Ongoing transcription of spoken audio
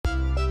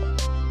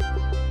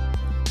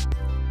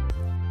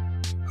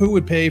who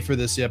would pay for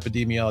this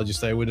epidemiology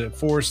study? Would it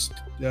force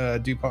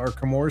DuPont or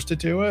Chemours to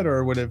do it,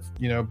 or would it,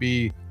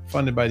 be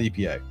funded by the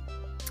EPA?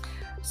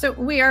 So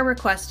we are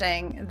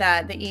requesting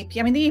that the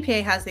EPA, the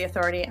EPA has the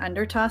authority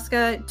under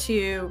TSCA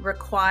to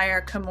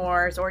require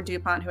Chemours or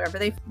DuPont,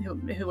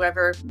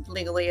 whoever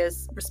legally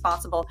is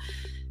responsible,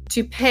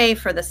 to pay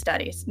for the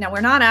studies. Now,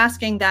 we're not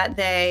asking that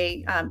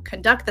they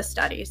conduct the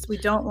studies. We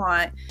don't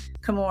want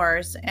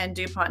Chemours and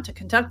DuPont to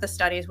conduct the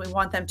studies. We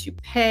want them to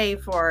pay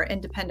for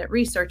independent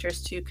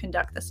researchers to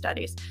conduct the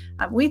studies.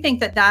 We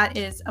think that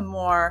is a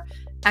more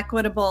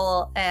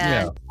equitable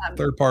and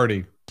third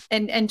party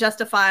and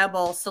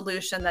justifiable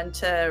solution than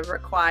to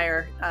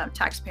require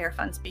taxpayer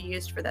funds be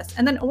used for this.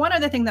 And then one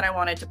other thing that I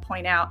wanted to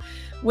point out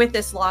with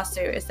this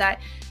lawsuit is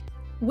that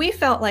we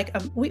felt like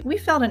we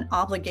felt an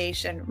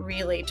obligation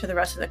really to the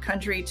rest of the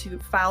country to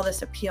file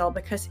this appeal,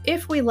 because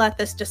if we let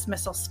this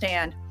dismissal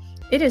stand,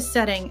 it is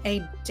setting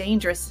a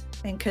dangerous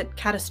and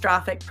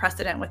catastrophic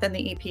precedent within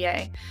the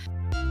EPA.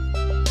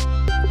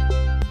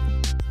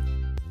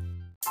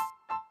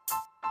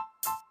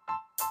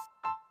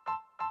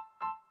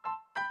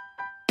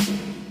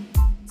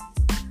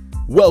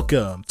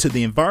 Welcome to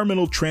the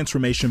Environmental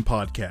Transformation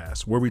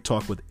Podcast, where we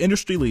talk with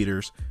industry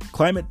leaders,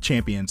 climate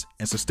champions,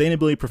 and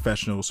sustainability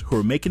professionals who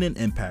are making an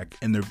impact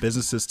in their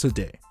businesses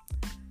today.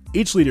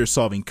 Each leader is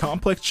solving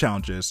complex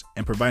challenges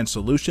and providing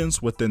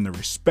solutions within their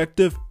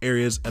respective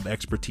areas of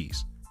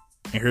expertise.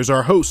 And here's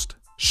our host,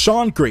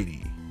 Sean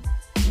Grady.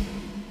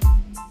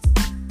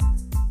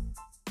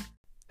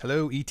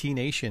 Hello, ET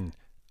Nation.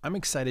 I'm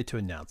excited to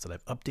announce that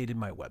I've updated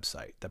my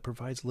website that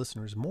provides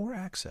listeners more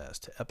access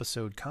to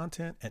episode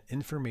content and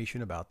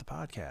information about the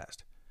podcast.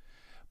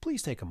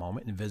 Please take a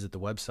moment and visit the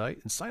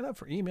website and sign up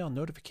for email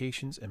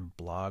notifications and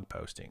blog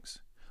postings.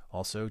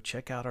 Also,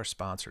 check out our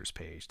sponsors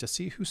page to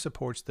see who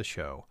supports the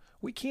show.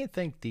 We can't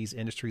thank these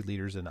industry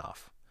leaders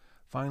enough.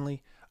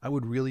 Finally, I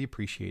would really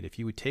appreciate if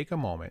you would take a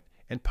moment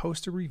and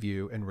post a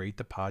review and rate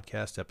the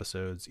podcast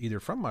episodes either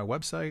from my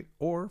website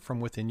or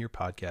from within your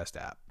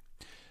podcast app.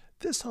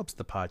 This helps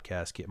the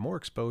podcast get more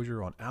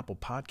exposure on Apple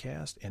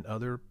Podcasts and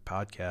other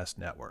podcast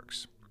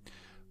networks.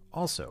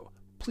 Also,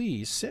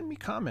 please send me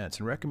comments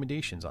and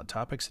recommendations on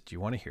topics that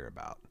you want to hear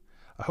about.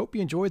 I hope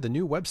you enjoyed the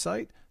new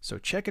website, so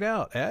check it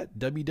out at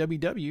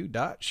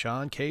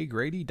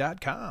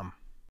www.seankgrady.com.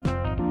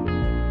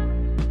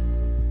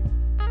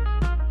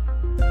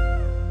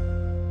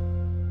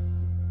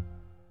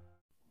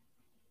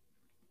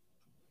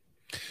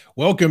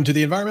 Welcome to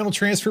the Environmental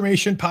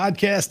Transformation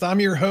Podcast. I'm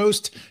your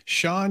host,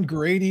 Sean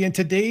Grady, and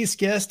today's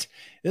guest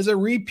is a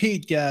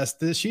repeat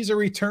guest. She's a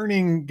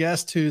returning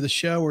guest to the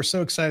show. We're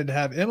so excited to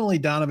have Emily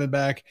Donavan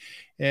back.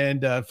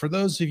 And for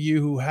those of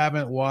you who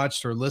haven't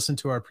watched or listened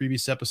to our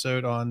previous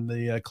episode on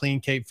the Clean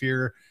Cape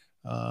Fear,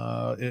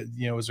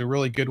 it was a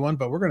really good one,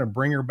 but we're going to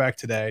bring her back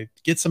today,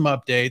 get some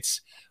updates.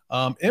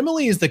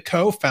 Emily is the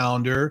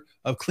co-founder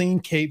of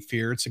Clean Cape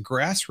Fear. It's a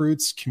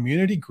grassroots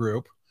community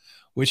group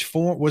which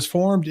was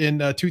formed in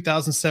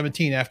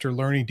 2017 after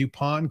learning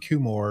DuPont and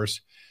Chemours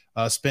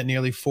spent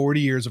nearly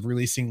 40 years of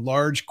releasing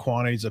large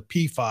quantities of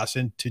PFAS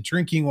into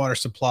drinking water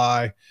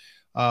supply,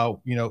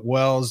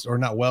 wells, or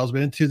not wells,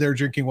 but into their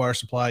drinking water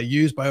supply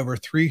used by over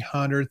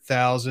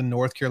 300,000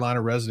 North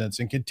Carolina residents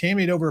and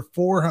contaminate over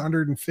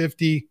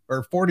 450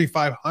 or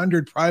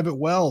 4,500 private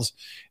wells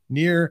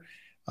near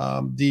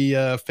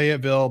the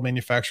Fayetteville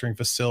manufacturing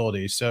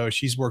facility. So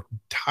she's worked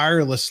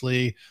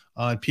tirelessly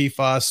on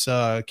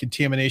PFAS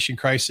contamination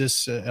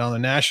crisis on the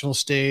national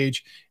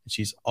stage. And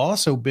she's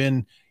also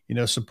been,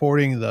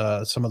 supporting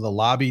some of the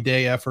lobby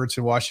day efforts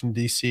in Washington,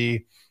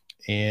 D.C.,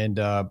 and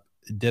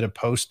did a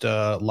post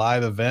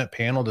live event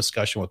panel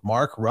discussion with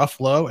Mark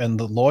Ruffalo and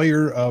the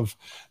lawyer of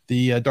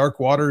the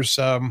Dark Waters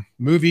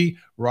movie,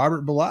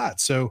 Robert Bilott.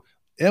 So,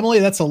 Emily,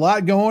 that's a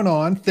lot going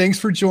on. Thanks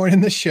for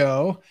joining the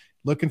show.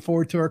 Looking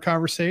forward to our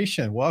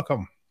conversation.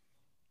 Welcome.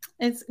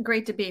 It's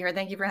great to be here.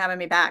 Thank you for having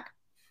me back.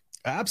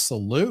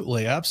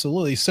 Absolutely.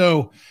 Absolutely.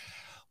 So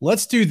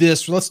let's do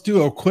this. Let's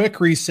do a quick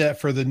reset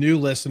for the new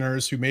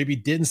listeners who maybe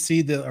didn't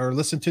see or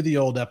listen to the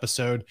old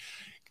episode.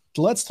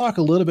 Let's talk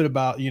a little bit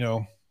about,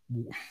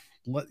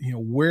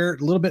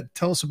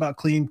 tell us about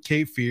Clean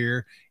Cape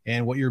Fear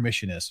and what your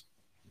mission is.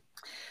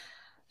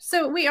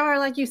 So we are,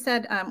 like you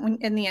said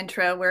in the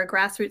intro, we're a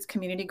grassroots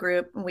community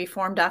group. We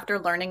formed after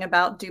learning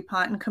about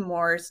DuPont and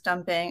Chemours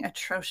dumping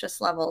atrocious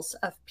levels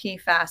of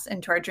PFAS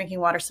into our drinking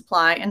water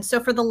supply. And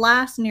so for the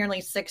last nearly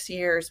 6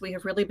 years, we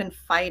have really been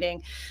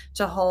fighting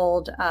to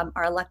hold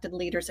our elected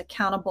leaders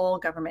accountable,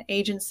 government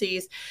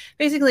agencies,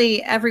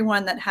 basically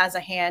everyone that has a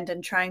hand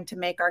in trying to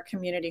make our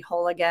community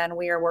whole again.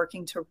 We are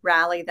working to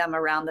rally them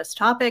around this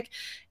topic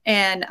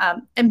and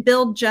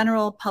build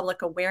general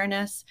public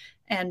awareness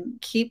and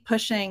keep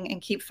pushing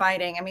and keep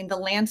fighting. I mean, the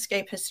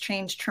landscape has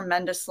changed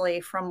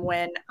tremendously from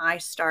when I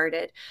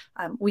started.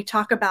 We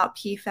talk about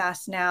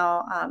PFAS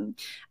now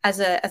as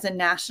a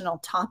national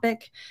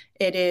topic.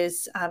 It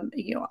is,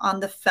 on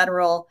the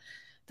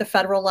the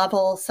federal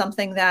level,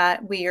 something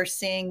that we are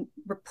seeing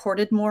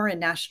reported more in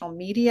national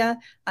media.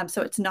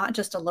 So it's not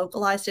just a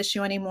localized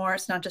issue anymore.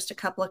 It's not just a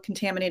couple of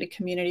contaminated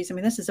communities. I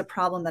mean, this is a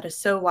problem that is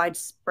so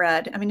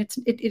widespread. I mean,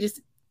 it is,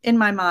 in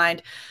my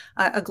mind,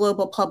 a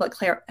global public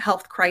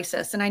health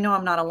crisis. And I know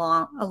I'm not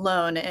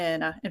alone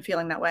in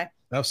feeling that way.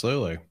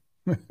 Absolutely.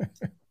 I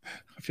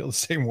feel the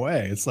same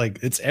way. It's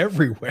like it's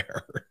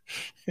everywhere.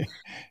 It's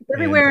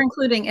everywhere,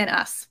 including in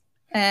us.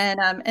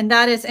 And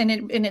that is, and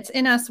it's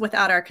in us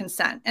without our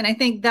consent. And I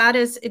think that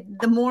is,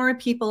 the more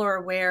people are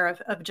aware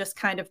of just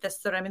kind of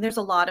this sort of, I mean, there's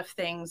a lot of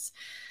things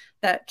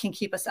that can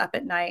keep us up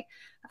at night.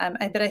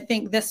 But I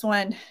think this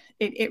one,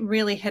 it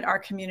really hit our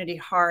community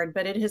hard,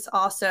 but it has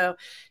also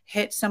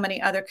hit so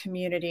many other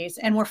communities.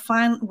 And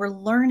we're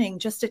learning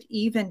just at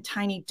even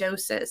tiny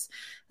doses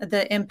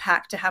the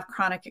impact to have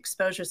chronic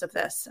exposures of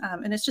this.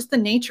 And it's just the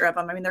nature of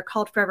them. I mean, they're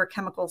called forever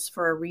chemicals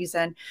for a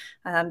reason.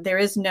 There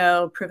is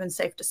no proven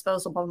safe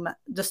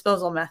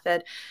disposal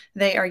method.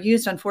 They are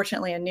used,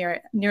 unfortunately, in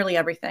nearly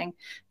everything.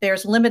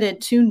 There's limited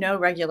to no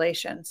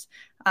regulations.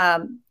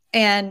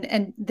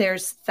 And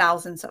there's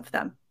thousands of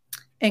them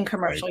in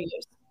commercial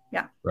use.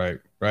 Yeah.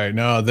 Right.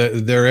 No,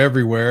 they're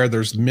everywhere.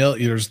 There's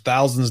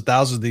thousands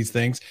of these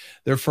things.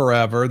 They're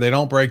forever. They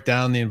don't break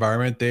down the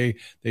environment. They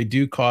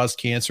do cause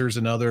cancers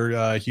and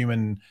other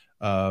human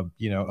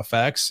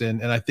effects.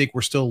 And I think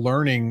we're still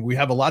learning. We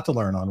have a lot to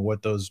learn on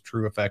what those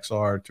true effects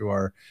are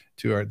to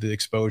the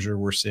exposure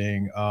we're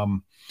seeing.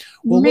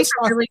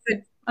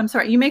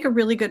 You make a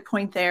really good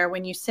point there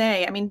when you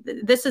say, I mean,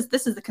 this is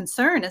the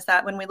concern, is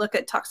that when we look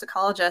at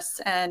toxicologists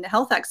and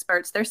health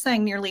experts, they're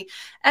saying nearly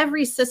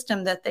every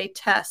system that they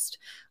test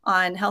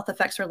on health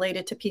effects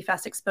related to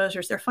PFAS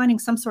exposures, they're finding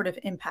some sort of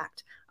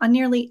impact on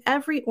nearly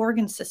every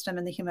organ system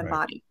in the human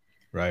body.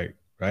 Right.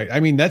 I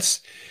mean,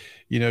 that's,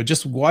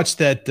 just watch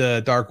that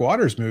Dark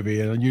Waters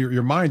movie and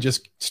your mind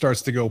just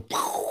starts to go,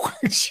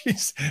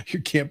 jeez,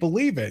 you can't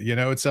believe it.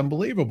 It's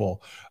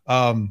unbelievable.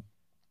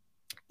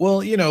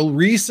 Well,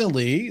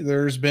 recently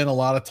there's been a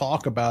lot of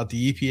talk about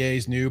the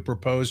EPA's new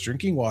proposed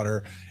drinking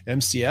water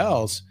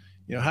MCLs.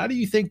 How do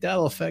you think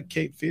that'll affect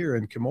Cape Fear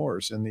and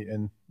Comores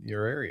in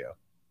your area?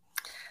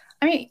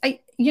 I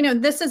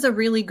mean, this is a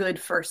really good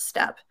first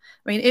step.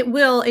 I mean, it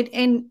will.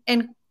 And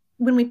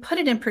when we put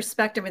it in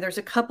perspective, I mean, there's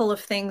a couple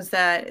of things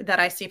that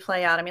I see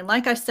play out. I mean,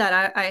 like I said,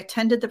 I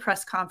attended the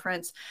press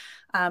conference.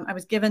 I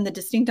was given the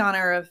distinct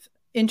honor of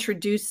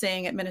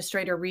introducing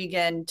Administrator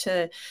Regan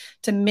to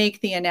make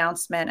the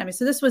announcement. I mean,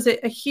 so this was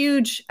a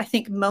huge, I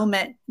think,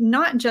 moment,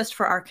 not just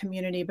for our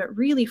community, but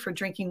really for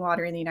drinking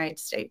water in the United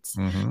States.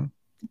 Mm-hmm.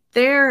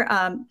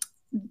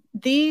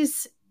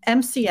 These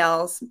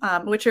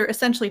MCLs, which are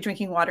essentially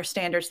drinking water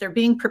standards, they're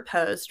being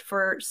proposed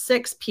for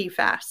 6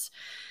 PFAS.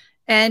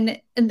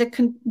 And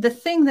the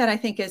thing that I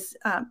think is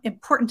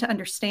important to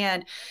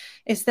understand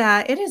is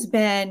that it has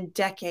been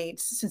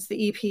decades since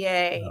the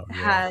EPA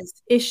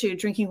has issued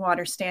drinking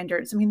water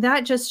standards. I mean,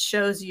 that just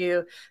shows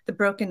you the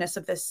brokenness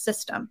of this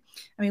system.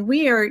 I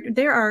mean,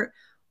 there are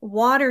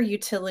water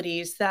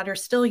utilities that are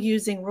still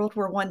using World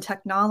War I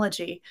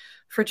technology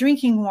for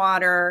drinking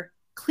water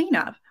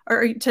cleanup,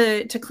 or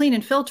to clean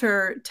and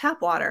filter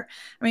tap water.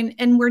 I mean,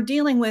 and we're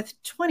dealing with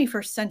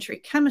 21st century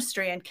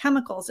chemistry and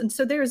chemicals. And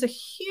so there is a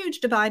huge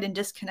divide and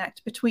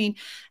disconnect between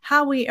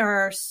how we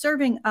are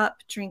serving up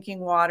drinking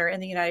water in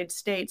the United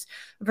States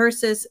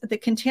versus the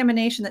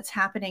contamination that's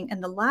happening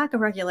and the lack of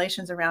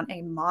regulations around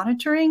A,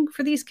 monitoring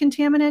for these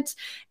contaminants,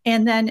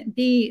 and then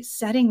B,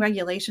 setting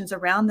regulations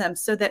around them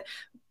so that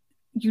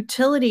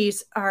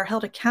utilities are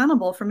held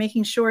accountable for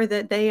making sure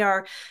that they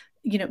are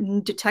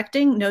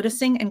detecting,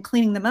 noticing, and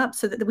cleaning them up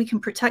so that we can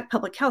protect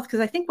public health. Because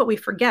I think what we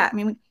forget, I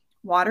mean,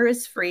 water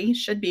is free,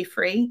 should be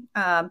free.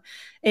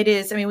 It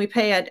is, I mean, we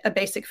pay a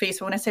basic fee.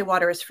 So when I say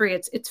water is free,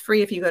 it's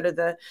free if you go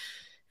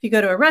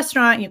to a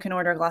restaurant, you can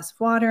order a glass of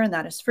water and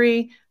that is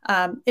free.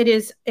 It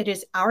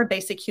is our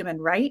basic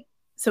human right.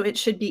 So it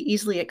should be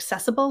easily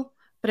accessible,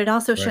 but it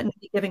also shouldn't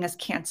be giving us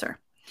cancer.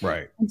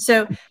 Right. And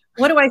so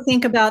what do I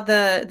think about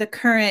the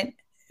current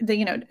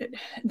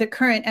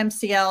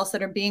MCLs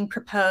that are being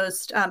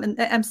proposed? And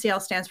the MCL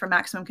stands for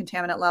maximum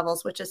contaminant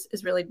levels, which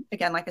is really,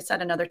 again, like I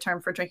said, another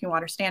term for drinking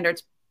water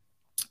standards.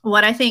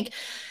 What I think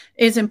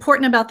is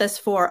important about this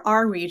for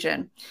our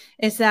region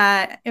is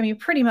that, I mean,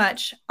 pretty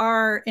much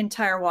our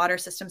entire water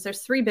systems,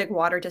 there's 3 big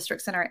water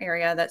districts in our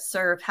area that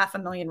serve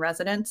 500,000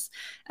 residents.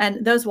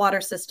 And those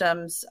water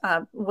systems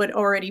would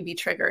already be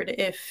triggered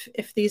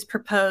if these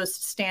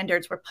proposed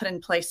standards were put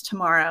in place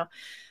tomorrow.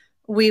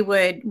 We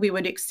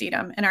would exceed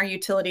them, and our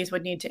utilities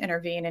would need to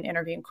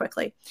intervene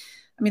quickly.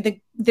 I mean,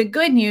 the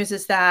good news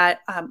is that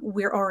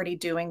we're already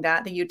doing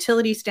that. The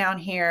utilities down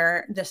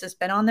here, this has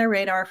been on their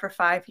radar for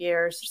 5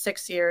 years,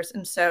 6 years,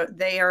 and so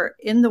they are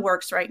in the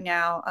works right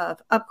now of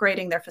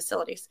upgrading their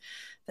facilities.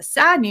 The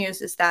sad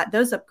news is that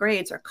those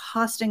upgrades are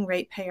costing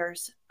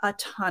ratepayers a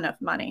ton of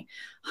money,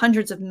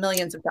 hundreds of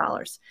millions of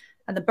dollars.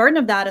 And the burden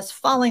of that is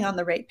falling on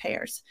the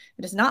ratepayers.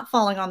 It is not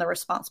falling on the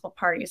responsible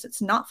parties.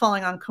 It's not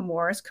falling on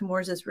Comores.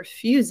 Comores is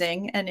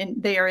refusing, and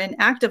they are in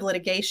active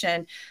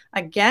litigation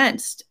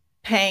against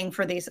paying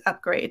for these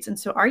upgrades. And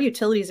so our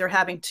utilities are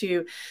having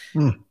to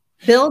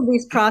build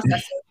these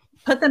processes,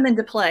 put them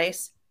into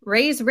place,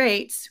 raise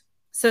rates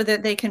so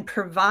that they can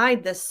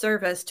provide this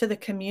service to the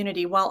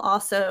community while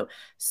also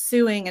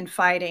suing and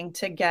fighting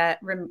to get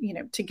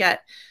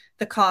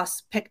the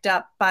costs picked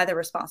up by the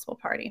responsible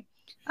party.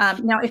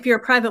 Now, if you're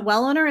a private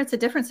well owner, it's a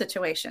different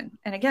situation.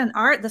 And again,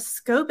 the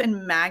scope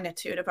and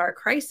magnitude of our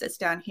crisis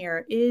down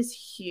here is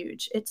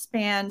huge. It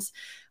spans,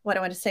 what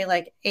I want to say,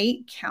 like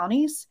 8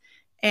 counties,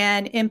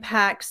 and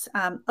impacts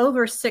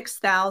over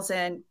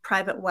 6,000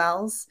 private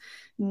wells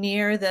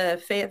near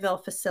the Fayetteville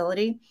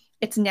facility.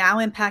 It's now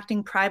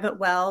impacting private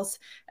wells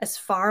as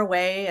far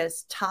away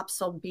as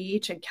Topsail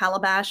Beach and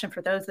Calabash. And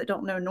for those that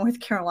don't know North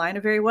Carolina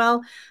very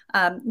well,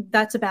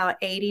 that's about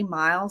 80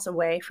 miles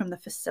away from the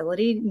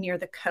facility near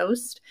the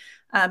coast.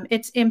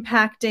 It's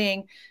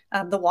impacting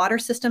the water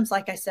systems,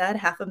 like I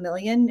said,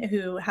 500,000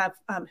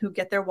 who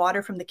get their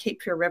water from the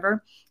Cape Fear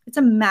River. It's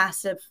a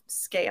massive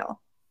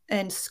scale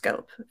and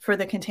scope for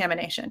the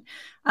contamination.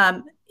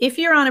 If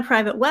you're on a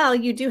private well,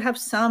 you do have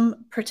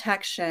some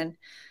protection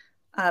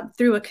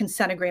through a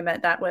consent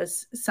agreement that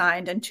was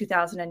signed in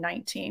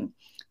 2019.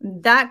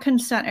 That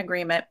consent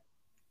agreement,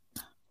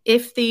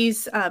 if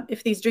these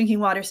drinking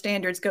water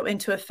standards go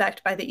into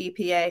effect by the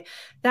EPA,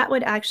 that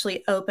would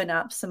actually open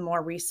up some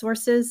more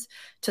resources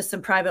to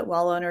some private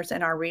well owners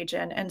in our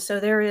region. And so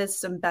there is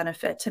some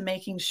benefit to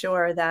making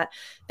sure that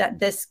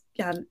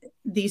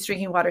these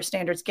drinking water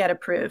standards get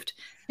approved.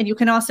 And you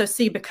can also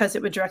see, because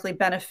it would directly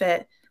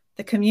benefit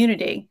the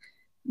community,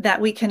 that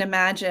we can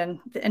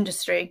imagine the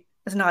industry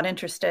is not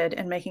interested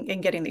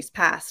in getting these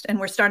passed. And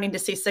we're starting to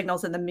see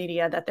signals in the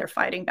media that they're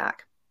fighting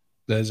back.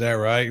 Is that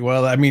right?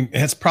 Well, I mean,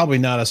 it's probably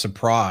not a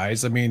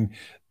surprise. I mean,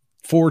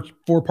 four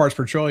parts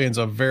per trillion is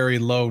a very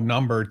low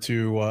number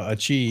to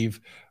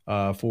achieve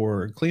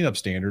for cleanup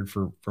standard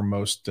for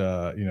most,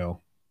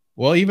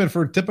 well, even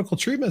for typical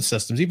treatment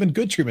systems, even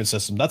good treatment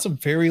systems, that's a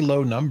very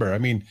low number. I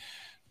mean,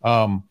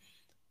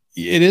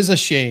 it is a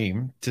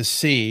shame to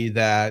see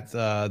that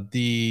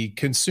the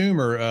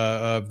consumer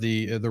of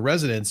the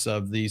residents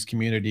of these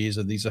communities,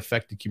 of these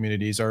affected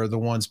communities, are the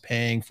ones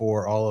paying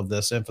for all of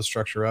this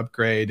infrastructure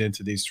upgrade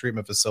into these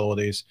treatment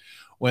facilities,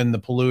 when the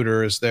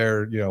polluter is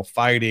there,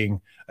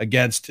 fighting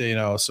against,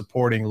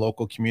 supporting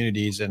local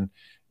communities and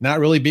not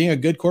really being a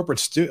good corporate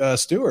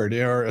steward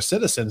or a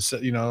citizen. So,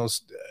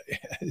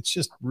 it's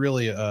just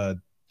really a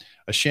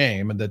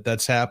shame that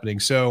that's happening.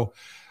 So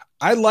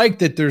I like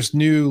that there's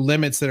new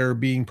limits that are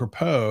being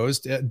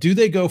proposed. Do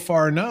they go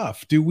far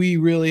enough? Do we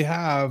really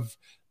have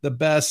the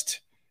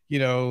best,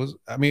 do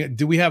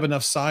we have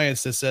enough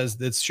science that says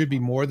this should be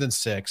more than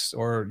 6?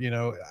 Or,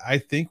 I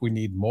think we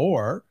need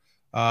more,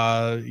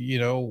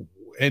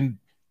 and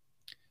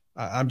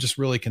I'm just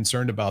really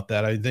concerned about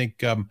that. I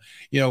think,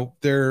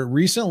 there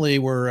recently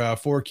were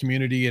 4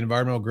 community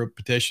environmental group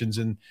petitions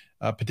and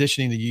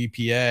petitioning the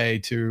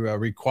EPA to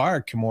require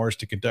Chemours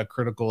to conduct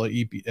critical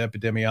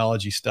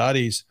epidemiology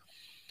studies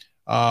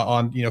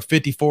on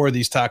 54 of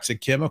these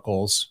toxic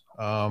chemicals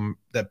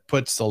that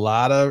puts a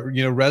lot of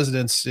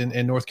residents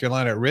in North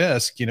Carolina at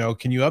risk.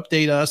 Can you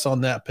update us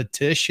on that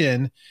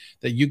petition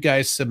that you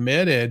guys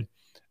submitted,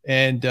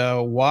 and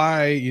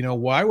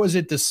why was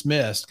it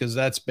dismissed? Because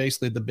that's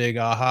basically the big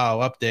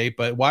aha update.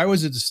 But why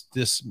was it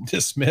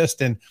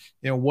dismissed, and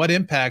what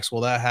impacts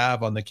will that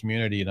have on the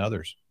community and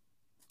others?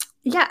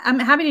 Yeah, I'm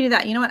happy to do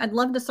that. You know what? I'd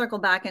love to circle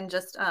back and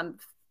just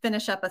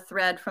finish up a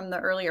thread from the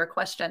earlier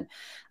question.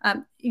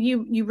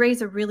 You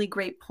raise a really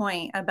great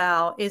point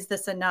about, is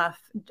this enough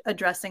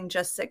addressing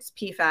just 6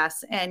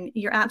 PFAS? And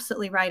you're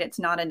absolutely right, it's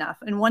not enough.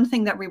 And one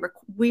thing that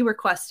we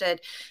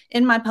requested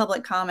in my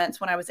public comments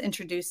when I was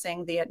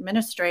introducing the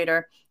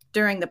administrator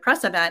during the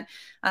press event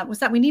was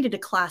that we needed a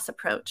class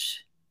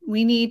approach.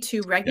 We need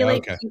to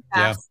regulate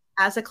PFAS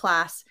as a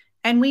class,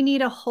 and we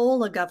need a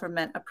whole of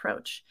government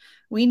approach.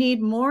 We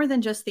need more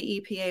than just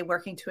the EPA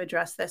working to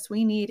address this.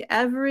 We need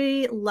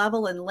every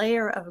level and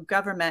layer of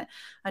government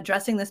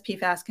addressing this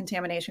PFAS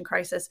contamination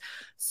crisis,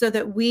 so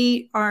that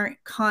we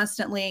aren't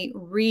constantly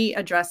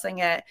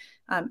readdressing it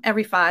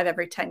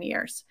every 10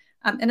 years.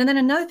 And then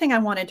another thing I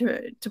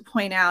wanted to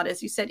point out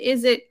is, you said,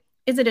 is it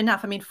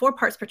enough? I mean, 4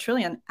 parts per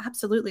trillion,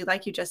 absolutely,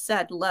 like you just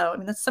said, low. I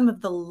mean, that's some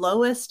of the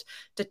lowest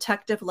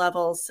detective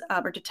levels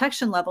or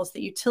detection levels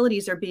that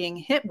utilities are being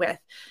hit with.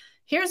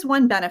 Here's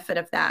one benefit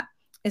of that,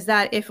 is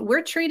that if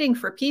we're treating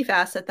for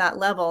PFAS at that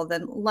level,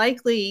 then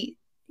likely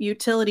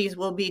utilities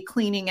will be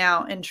cleaning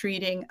out and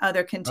treating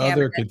other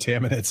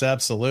contaminants.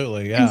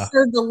 Absolutely, yeah. And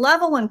so the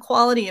level and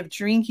quality of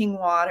drinking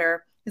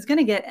water is going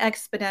to get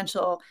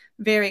exponential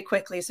very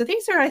quickly. So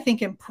these are, I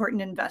think,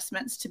 important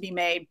investments to be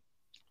made.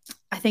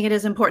 I think it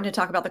is important to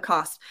talk about the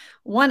cost.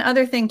 One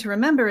other thing to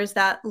remember is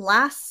that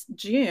last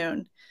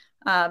June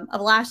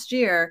of last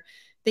year,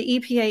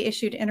 the EPA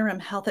issued interim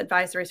health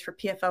advisories for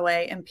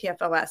PFOA and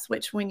PFOS,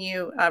 which, when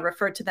you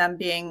refer to them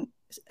being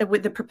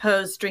with the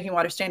proposed drinking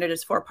water standard,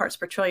 is 4 parts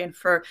per trillion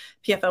for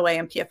PFOA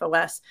and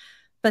PFOS.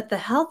 But the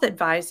health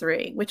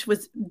advisory, which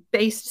was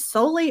based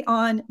solely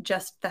on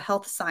just the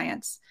health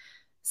science,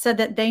 said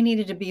that they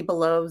needed to be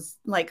below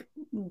like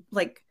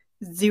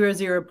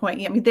 0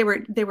 point. I mean,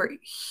 they were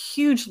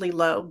hugely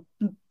low,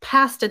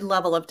 past a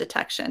level of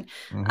detection.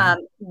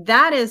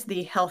 That is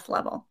the health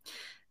level.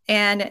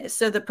 And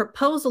so the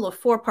proposal of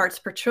 4 parts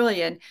per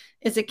trillion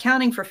is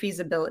accounting for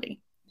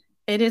feasibility.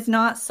 It is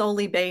not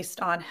solely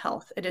based on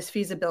health. It is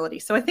feasibility.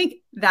 So I think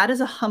that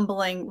is a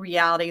humbling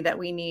reality that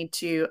we need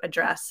to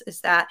address, is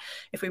that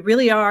if we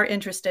really are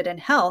interested in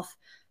health,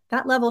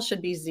 that level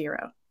should be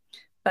 0.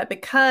 But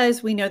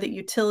because we know that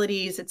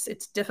utilities,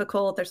 it's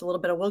difficult, there's a little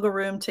bit of wiggle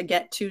room to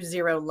get to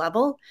 0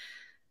 level,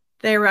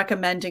 they're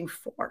recommending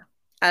 4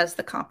 as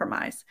the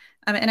compromise.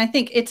 And I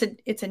think it's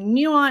a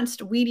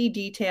nuanced, weedy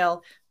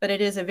detail, but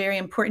it is a very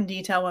important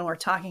detail when we're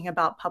talking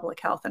about public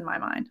health in my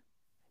mind.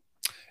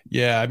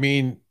 Yeah, I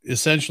mean,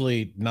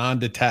 essentially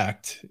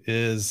non-detect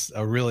is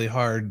a really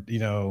hard,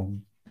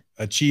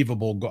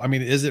 achievable goal. I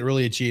mean, is it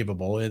really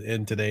achievable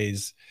in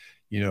today's,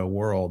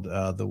 world,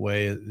 the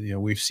way,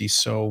 we see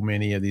so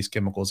many of these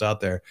chemicals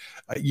out there.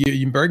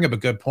 You bring up a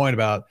good point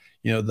about,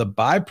 the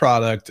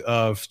byproduct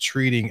of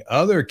treating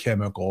other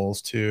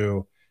chemicals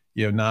to,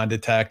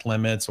 non-detect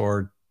limits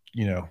or,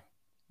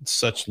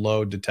 such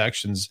low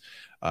detections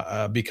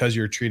because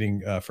you're treating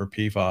for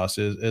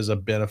PFAS is a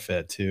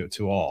benefit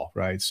to all,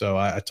 right? So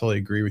I totally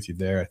agree with you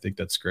there. I think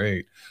that's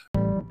great.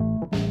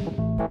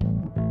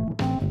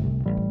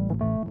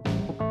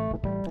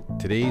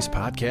 Today's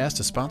podcast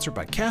is sponsored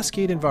by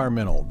Cascade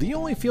Environmental, the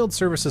only field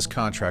services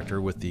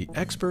contractor with the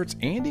experts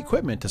and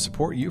equipment to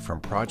support you from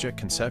project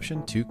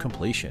conception to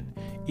completion,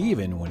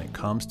 even when it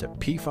comes to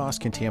PFAS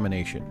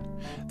contamination.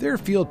 Their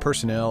field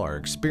personnel are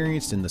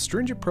experienced in the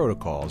stringent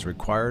protocols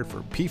required for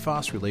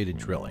PFAS-related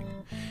drilling.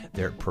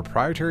 Their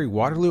proprietary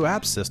Waterloo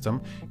app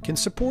system can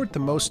support the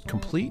most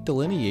complete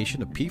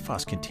delineation of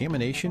PFAS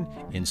contamination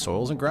in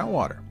soils and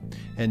groundwater.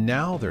 And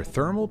now their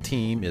thermal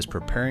team is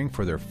preparing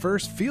for their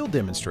first field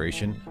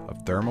demonstration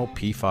of thermal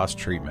PFAS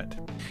treatment.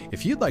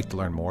 If you'd like to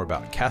learn more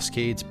about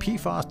Cascade's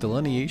PFAS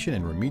delineation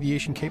and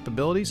remediation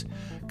capabilities,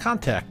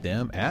 contact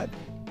them at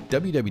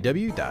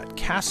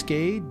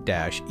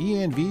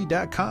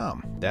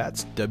www.cascade-env.com.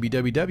 That's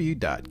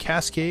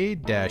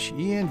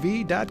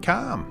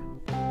www.cascade-env.com.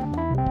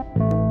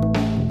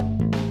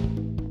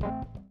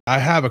 I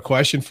have a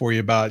question for you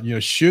about,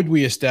 should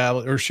we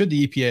establish, or should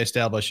the EPA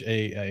establish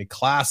a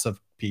class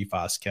of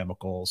PFAS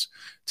chemicals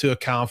to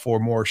account for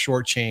more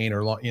short chain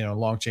or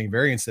long chain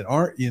variants that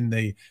aren't in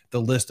the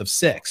list of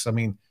 6? I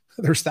mean,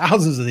 there's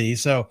thousands of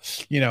these. So,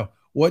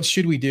 what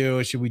should we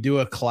do? Should we do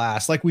a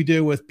class like we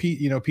do with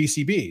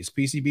PCBs?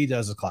 PCB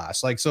does a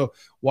class. So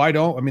why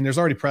don't, I mean, there's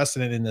already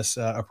precedent in this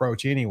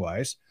approach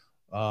anyways.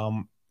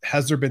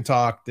 Has there been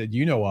talk that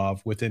you know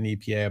of within the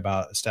EPA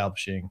about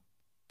establishing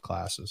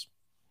classes?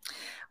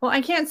 Well,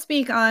 I can't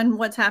speak on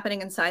what's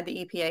happening inside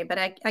the EPA, but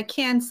I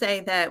can say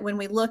that when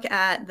we look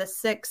at the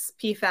 6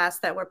 PFAS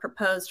that were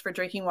proposed for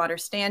drinking water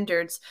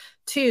standards,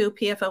 2,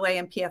 PFOA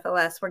and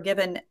PFOS, were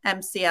given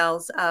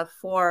MCLs of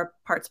 4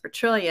 parts per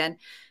trillion.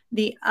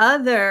 The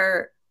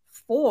other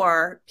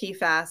 4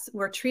 PFAS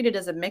were treated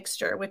as a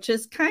mixture, which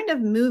is kind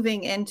of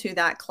moving into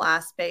that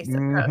class-based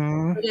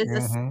approach. It is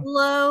a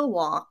slow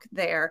walk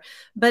there,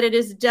 but it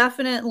is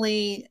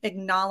definitely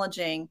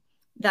acknowledging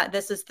that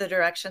this is the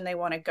direction they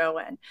want to go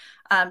in.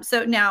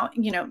 So now,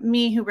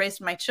 me who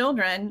raised my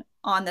children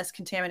on this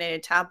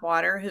contaminated tap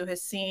water, who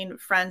has seen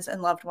friends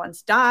and loved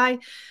ones die,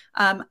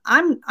 I'm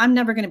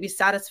never going to be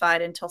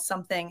satisfied until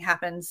something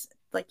happens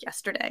like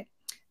yesterday.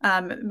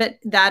 But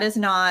that is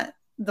not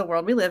the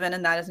world we live in,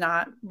 and that is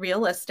not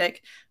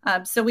realistic.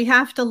 So we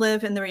have to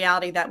live in the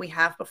reality that we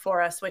have before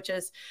us, which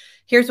is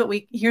here's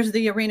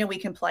the arena we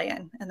can play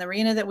in. And the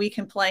arena that we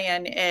can play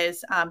in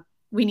is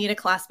we need a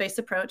class-based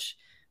approach.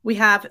 We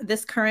have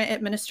this current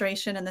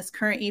administration and this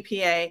current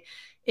EPA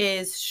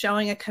is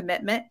showing a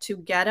commitment to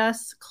get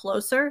us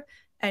closer.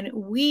 And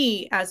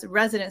we, as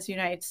residents of the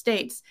United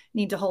States,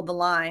 need to hold the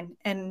line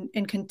and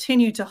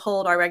continue to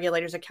hold our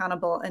regulators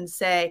accountable and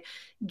say,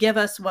 give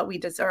us what we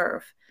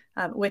deserve,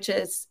 which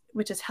is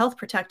health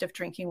protective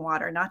drinking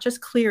water, not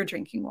just clear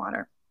drinking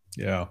water.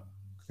 Yeah.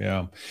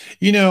 Yeah.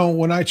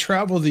 When I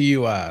travel the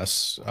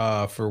U.S.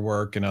 For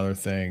work and other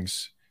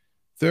things,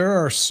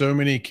 there are so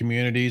many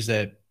communities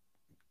that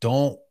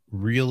don't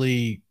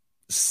really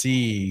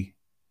see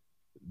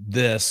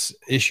this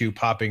issue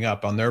popping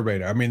up on their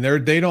radar. I mean,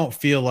 they don't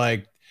feel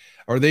like,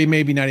 or they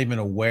maybe not even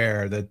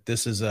aware that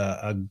this is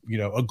a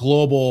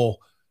global,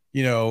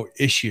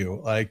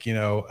 issue, like,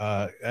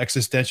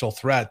 existential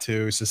threat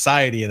to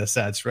society in a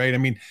sense, right? I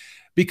mean,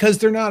 because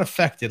they're not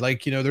affected,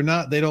 like, they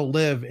don't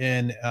live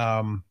in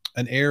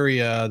an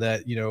area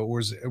that,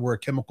 where a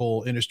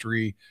chemical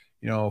industry,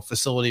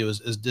 facility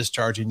is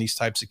discharging these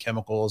types of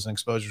chemicals and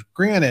exposures.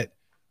 Granted,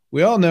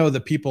 we all know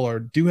that people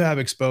do have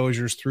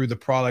exposures through the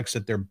products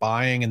that they're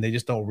buying, and they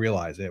just don't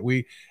realize it.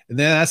 And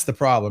then that's the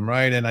problem,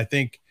 right? And I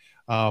think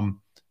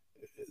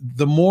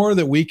the more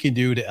that we can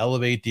do to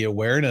elevate the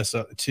awareness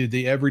to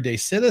the everyday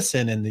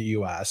citizen in the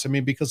U.S. I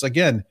mean, because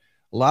again,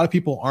 a lot of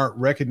people aren't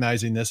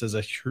recognizing this as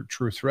a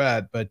true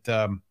threat, but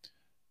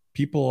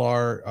people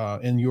are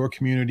in your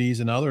communities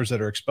and others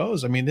that are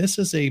exposed. I mean, this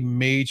is a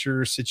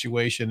major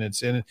situation.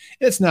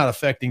 It's not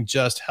affecting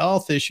just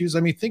health issues. I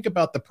mean, think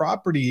about the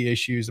property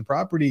issues, the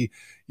property,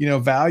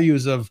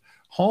 values of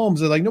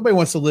homes. Like nobody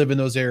wants to live in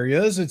those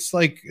areas. It's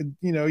like,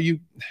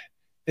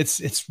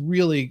 it's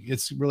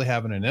really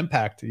having an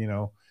impact,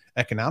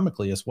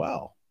 economically as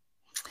well.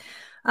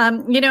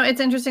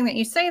 It's interesting that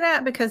you say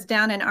that, because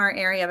down in our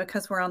area,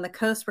 because we're on the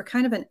coast, we're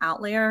kind of an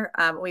outlier.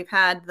 We've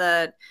had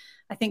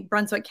I think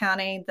Brunswick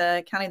County,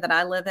 the county that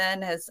I live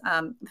in, is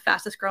the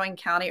fastest growing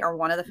county, or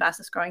one of the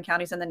fastest growing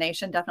counties in the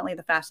nation, definitely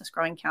the fastest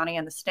growing county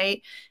in the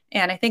state.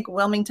 And I think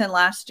Wilmington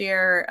last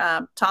year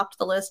topped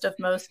the list of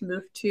most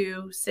moved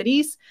to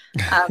cities.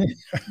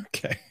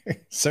 Okay,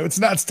 so it's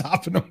not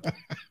stopping them.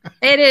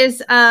 It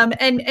is,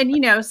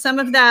 and some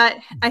of that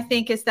I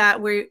think is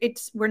that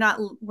we're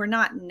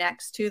not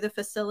next to the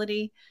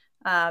facility,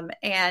 and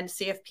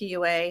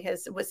CFPUA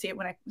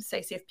when I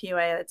say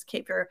CFPUA, it's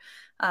Cape Fear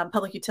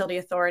Public Utility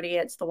Authority.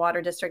 It's the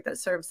water district that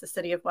serves the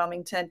city of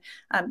Wilmington.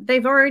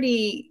 They've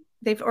already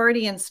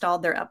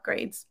installed their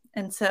upgrades,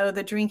 and so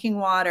the drinking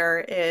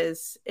water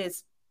is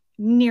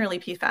nearly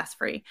PFAS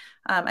free.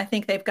 I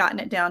think they've gotten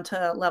it down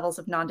to levels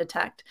of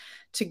non-detect.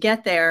 To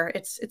get there,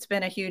 it's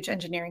been a huge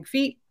engineering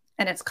feat,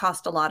 and it's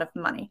cost a lot of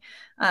money,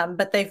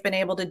 but they've been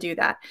able to do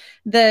that.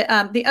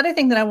 The other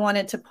thing that I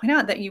wanted to point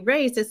out that you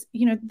raised is,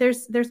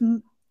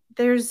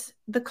 there's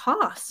the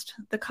cost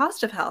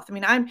of health. I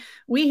mean,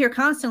 we hear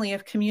constantly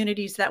of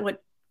communities that would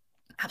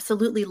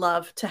absolutely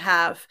love to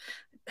have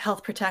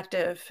health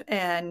protective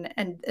and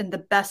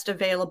the best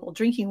available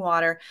drinking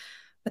water,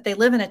 but they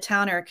live in a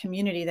town or a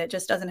community that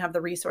just doesn't have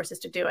the resources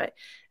to do it.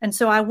 And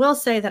so I will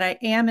say that I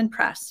am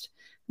impressed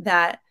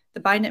that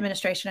the Biden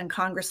administration and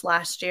Congress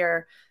last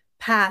year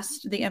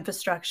passed the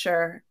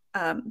Infrastructure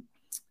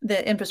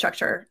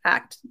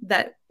Act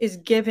that is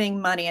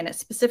giving money, and it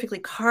specifically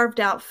carved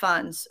out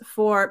funds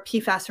for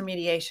PFAS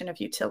remediation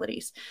of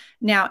utilities.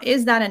 Now,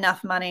 is that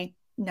enough money?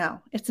 No,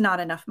 it's not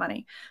enough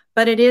money,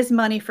 but it is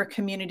money for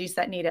communities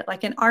that need it.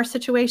 Like in our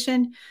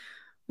situation,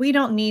 we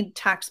don't need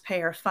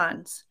taxpayer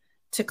funds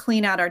to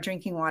clean out our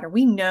drinking water.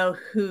 We know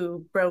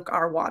who broke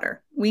our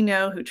water. We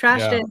know who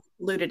trashed it,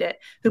 polluted it,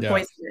 who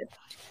poisoned it.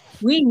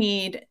 We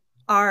need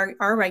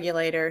our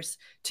regulators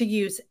to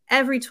use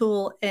every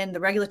tool in the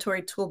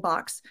regulatory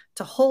toolbox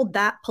to hold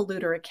that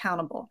polluter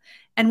accountable.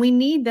 And we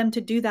need them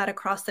to do that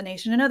across the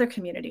nation and other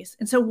communities.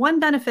 And so one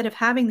benefit of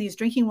having these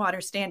drinking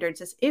water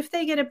standards is if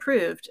they get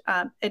approved,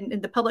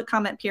 and the public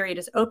comment period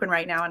is open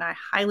right now, and I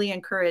highly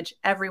encourage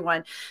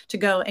everyone to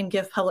go and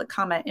give public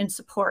comment in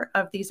support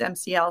of these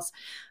MCLs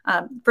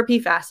for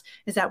PFAS,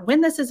 is that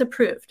when this is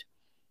approved,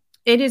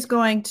 it is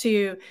going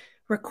to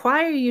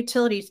require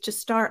utilities to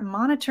start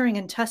monitoring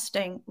and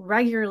testing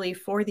regularly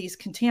for these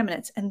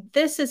contaminants. And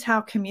this is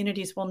how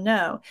communities will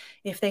know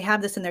if they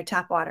have this in their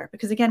tap water.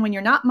 Because again, when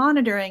you're not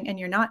monitoring and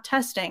you're not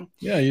testing.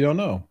 Yeah, you don't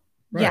know.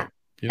 Right.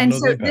 Yeah. And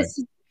so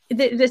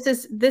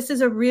this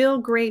is a real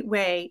great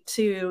way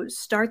to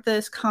start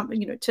this,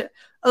 to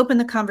open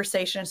the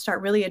conversation and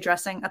start really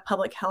addressing a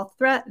public health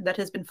threat that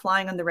has been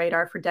flying on the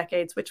radar for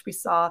decades, which we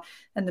saw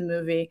in the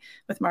movie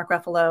with Mark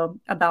Ruffalo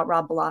about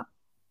Rob Bilott.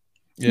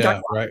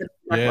 Yeah, right.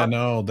 Yeah,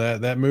 no,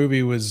 that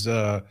movie was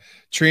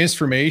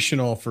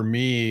transformational for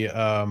me.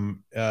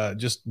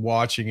 Just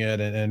watching it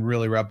and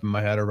really wrapping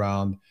my head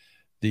around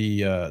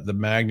the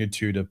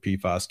magnitude of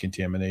PFAS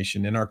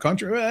contamination in our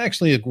country,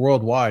 actually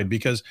worldwide,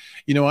 because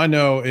I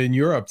know in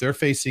Europe they're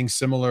facing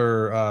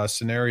similar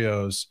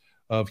scenarios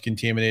of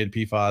contaminated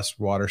PFAS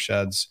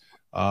watersheds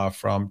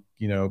from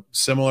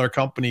similar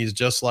companies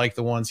just like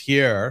the ones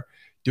here,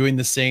 doing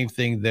the same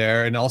thing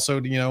there, and also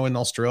in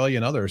Australia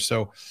and others.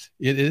 So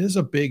it is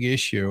a big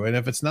issue. And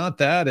if it's not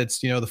that, it's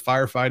the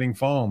firefighting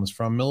foams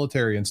from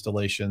military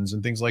installations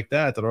and things like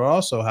that are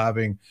also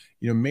having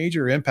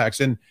major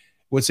impacts. And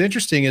what's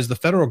interesting is the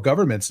federal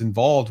government's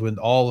involved with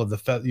all of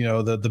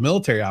the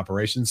military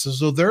operations,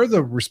 so they're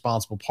the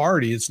responsible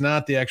party. It's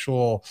not the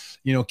actual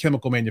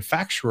chemical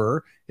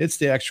manufacturer; it's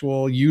the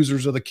actual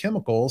users of the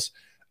chemicals.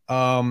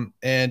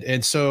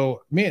 And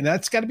so, man,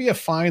 that's got to be a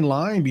fine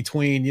line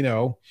between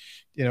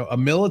a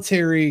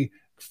military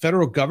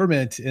federal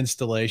government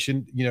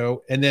installation,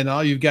 and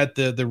then you've got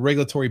the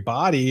regulatory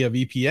body of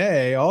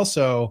EPA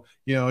also,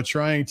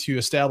 trying to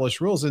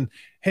establish rules. And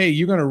hey,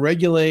 you're going to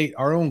regulate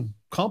our own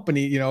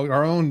company,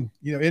 our own,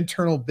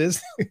 internal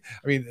business.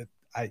 I mean,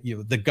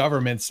 the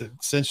government's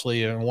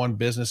essentially in one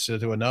business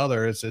to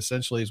another. It's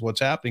essentially is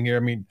what's happening here.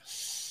 I mean,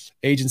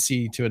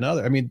 agency to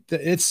another. I mean,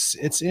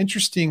 it's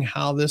interesting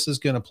how this is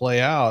going to play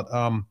out.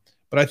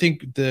 But I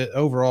think the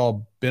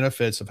overall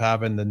benefits of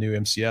having the new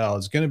MCL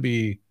is going to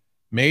be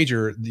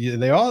major.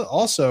 They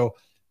also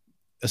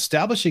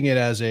establishing it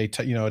as a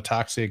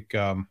toxic,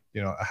 a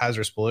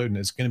hazardous pollutant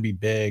is going to be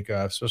big,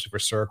 especially for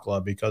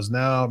CERCLA, because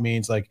now it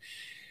means like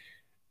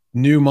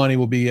new money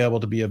will be able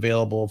to be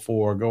available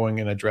for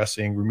going and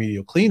addressing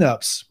remedial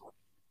cleanups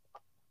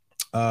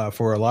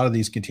for a lot of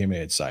these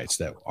contaminated sites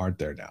that aren't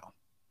there now.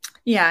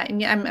 Yeah,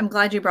 and I'm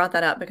glad you brought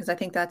that up, because I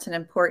think that's an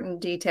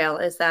important detail,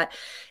 is that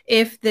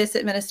if this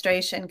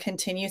administration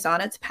continues on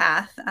its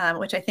path,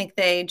 which I think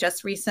they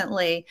just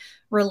recently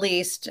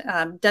released,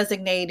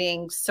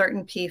 designating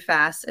certain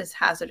PFAS as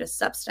hazardous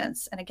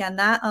substance. And again,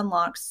 that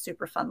unlocks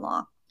Superfund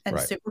law. And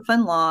Right.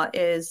 Superfund law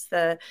is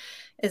the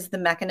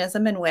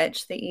mechanism in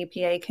which the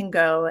EPA can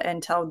go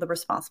and tell the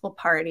responsible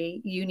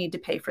party, you need to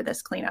pay for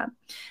this cleanup.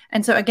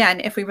 And so again,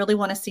 if we really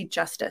want to see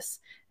justice,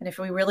 and if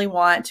we really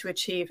want to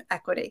achieve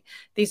equity,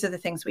 these are the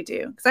things we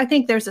do. Because I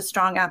think there's a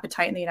strong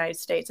appetite in the United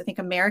States. I think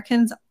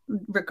Americans,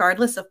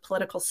 regardless of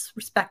political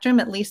spectrum,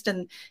 at least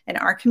in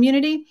our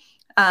community,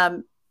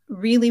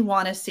 really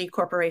want to see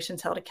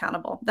corporations held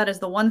accountable. That is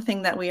the one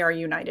thing that we are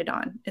united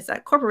on, is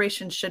that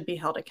corporations should be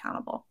held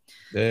accountable.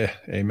 Yeah,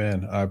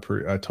 amen. I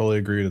totally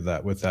agree with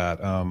that.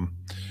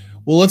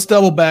 Well, let's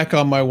double back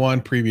on my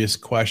one previous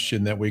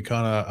question that we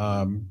kind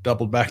of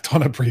doubled back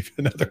on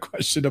another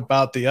question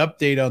about the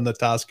update on the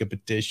Tosca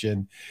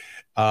petition,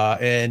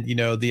 and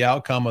the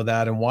outcome of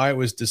that and why it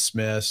was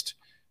dismissed.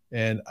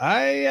 And I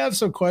have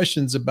some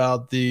questions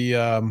about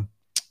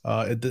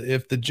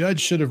if the judge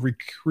should have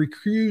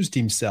recused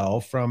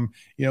himself from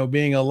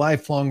being a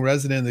lifelong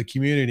resident of the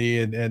community.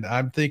 And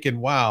I'm thinking,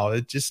 wow,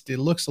 it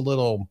looks a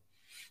little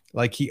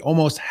like he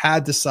almost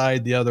had to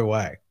side the other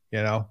way.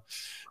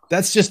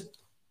 That's just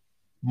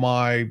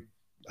my,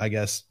 I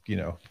guess,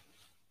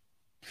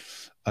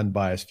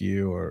 unbiased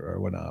view or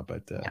whatnot.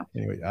 But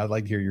anyway, I'd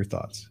like to hear your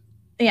thoughts.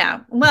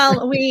 Yeah.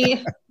 Well,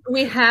 we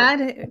had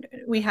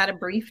a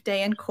brief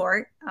day in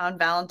court on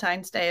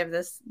Valentine's Day of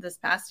this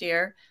past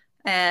year,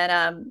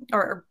 and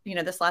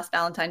this last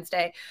Valentine's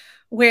Day,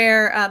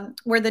 where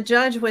the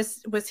judge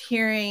was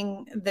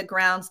hearing the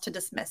grounds to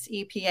dismiss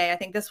EPA. I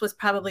think this was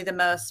probably the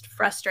most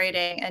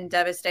frustrating and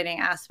devastating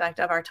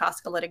aspect of our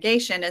Tosca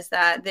litigation, is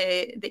that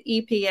the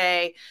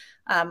EPA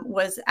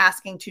was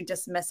asking to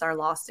dismiss our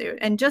lawsuit.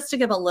 And just to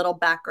give a little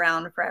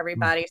background for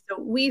everybody, so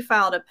we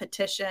filed a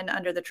petition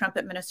under the Trump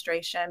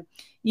administration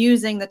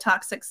using the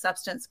Toxic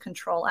Substance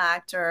Control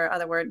Act, or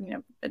other word,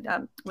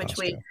 which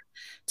we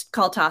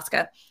call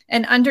TSCA.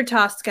 And under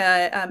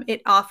TSCA,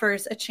 it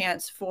offers a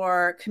chance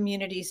for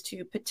communities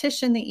to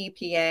petition the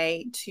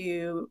EPA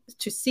to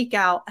seek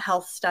out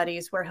health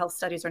studies where health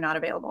studies are not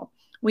available.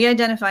 We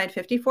identified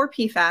 54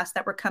 PFAS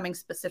that were coming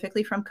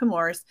specifically from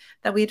Comores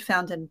that we had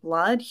found in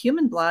blood,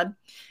 human blood,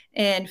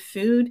 in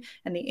food,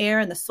 and the air,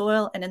 and the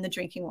soil, and in the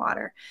drinking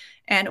water.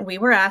 And we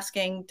were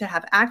asking to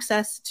have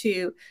access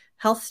to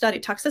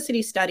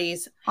toxicity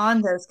studies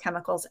on those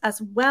chemicals,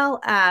 as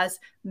well as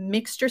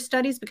mixture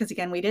studies, because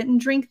again, we didn't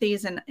drink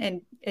these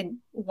in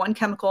one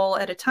chemical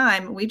at a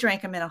time. We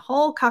drank them in a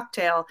whole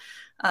cocktail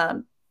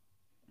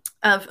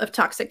of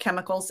toxic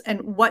chemicals,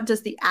 and what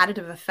does the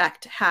additive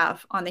effect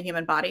have on the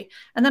human body?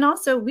 And then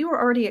also, we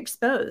were already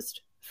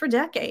exposed for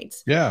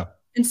decades. Yeah.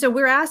 And so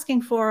we're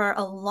asking for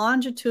a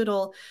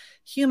longitudinal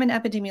human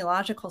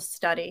epidemiological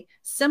study,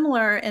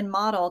 similar in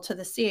model to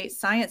the C8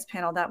 science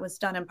panel that was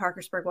done in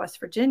Parkersburg, West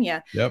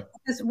Virginia. Yep.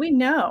 Because we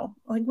know,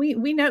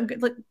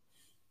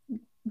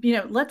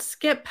 let's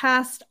skip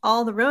past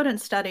all the rodent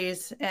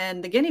studies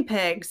and the guinea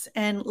pigs,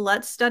 and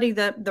let's study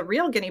the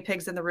real guinea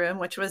pigs in the room,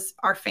 which was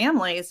our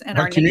families and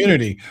our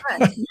community.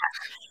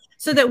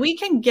 So that we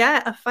can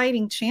get a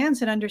fighting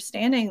chance at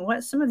understanding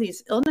what some of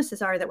these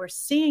illnesses are that we're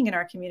seeing in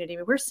our community.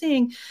 We're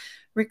seeing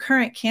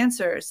recurrent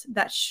cancers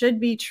that should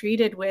be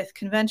treated with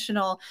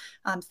conventional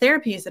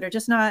therapies that are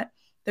just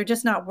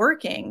not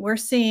working. We're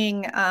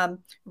seeing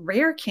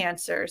rare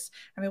cancers.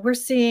 I mean, we're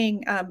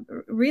seeing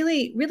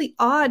really, really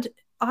odd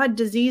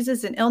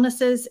diseases and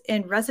illnesses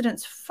in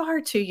residents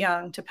far too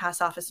young to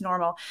pass off as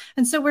normal.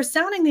 And so we're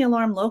sounding the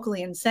alarm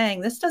locally and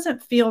saying, this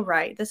doesn't feel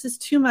right. This is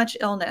too much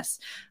illness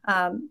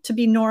to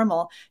be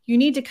normal. You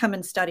need to come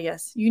and study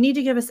us. You need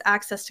to give us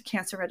access to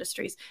cancer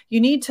registries.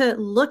 You need to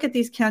look at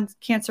these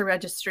cancer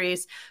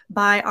registries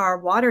by our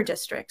water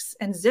districts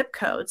and zip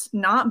codes,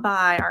 not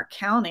by our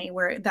county,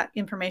 where that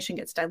information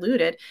gets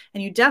diluted.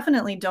 And you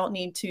definitely don't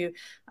need to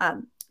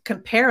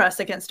compare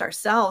us against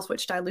ourselves,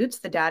 which dilutes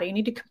the data. You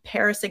need to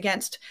compare us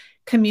against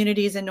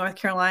communities in North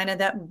Carolina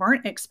that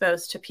weren't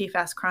exposed to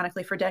PFAS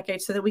chronically for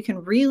decades, so that we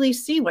can really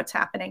see what's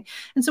happening.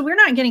 And so we're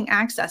not getting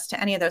access to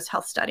any of those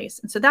health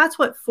studies. And so that's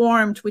what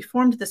we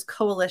formed this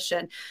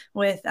coalition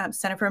with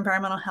Center for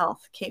Environmental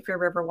Health, Cape Fear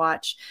River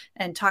Watch,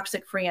 and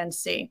Toxic Free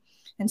NC.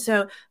 And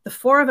so the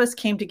four of us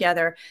came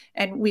together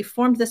and we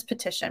formed this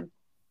petition.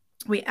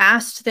 We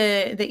asked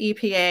the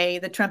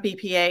EPA, the Trump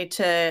EPA,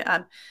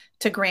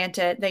 to grant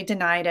it. They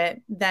denied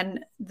it.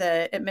 Then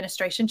the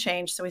administration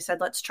changed. So we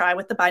said, let's try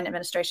with the Biden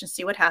administration,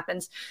 see what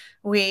happens.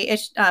 We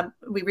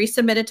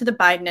resubmitted to the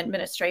Biden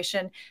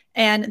administration,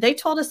 and they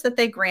told us that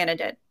they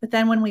granted it. But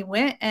then when we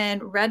went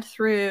and read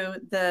through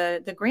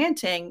the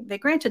granting, they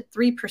granted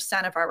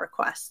 3% of our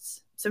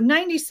requests. So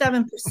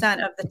 97%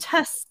 of the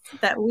tests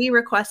that we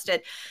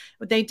requested,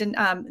 they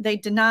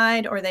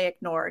denied or they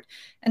ignored.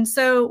 And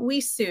so we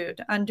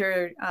sued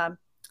under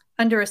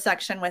a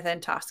section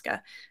within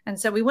TSCA. And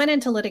so we went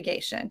into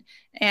litigation,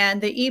 and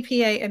the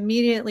EPA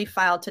immediately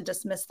filed to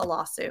dismiss the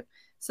lawsuit.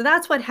 So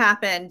that's what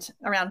happened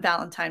around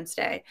Valentine's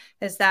Day,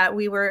 is that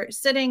we were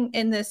sitting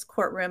in this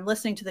courtroom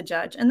listening to the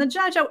judge. And the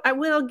judge, I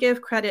will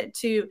give credit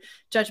to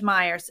Judge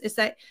Myers, is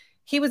that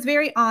he was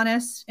very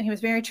honest and he was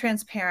very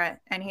transparent.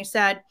 And he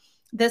said,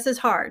 this is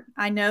hard.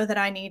 I know that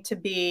I need to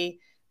be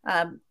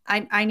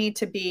I need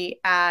to be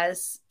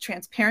as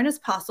transparent as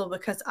possible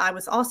because I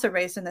was also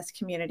raised in this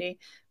community,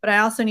 but I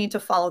also need to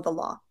follow the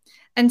law.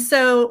 And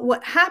so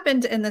what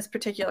happened in this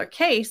particular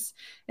case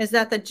is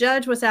that the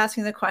judge was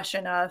asking the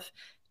question of,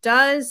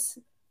 does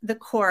the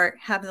court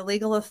have the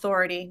legal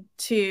authority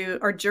to,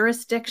 or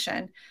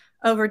jurisdiction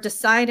over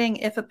deciding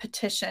if a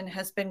petition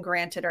has been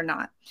granted or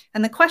not?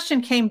 And the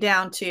question came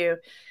down to,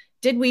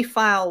 did we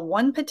file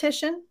one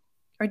petition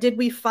or did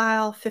we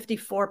file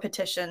 54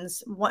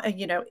 petitions,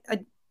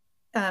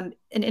 an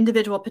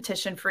individual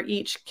petition for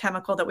each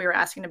chemical that we were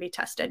asking to be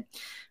tested?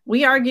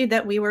 We argued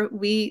that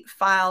we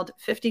filed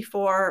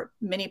 54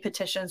 mini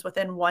petitions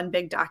within one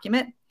big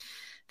document.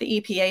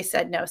 The EPA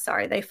said, no,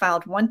 sorry, they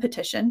filed one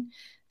petition.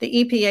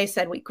 The EPA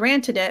said we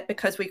granted it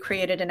because we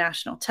created a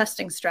national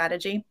testing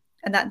strategy,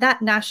 and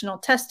that national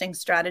testing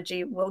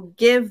strategy will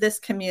give this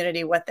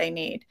community what they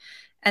need.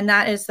 And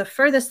that is the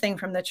furthest thing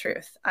from the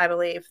truth, I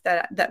believe,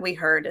 that we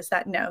heard, is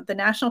that no, the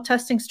national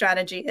testing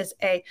strategy is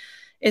a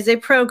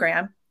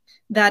program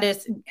that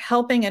is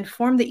helping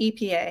inform the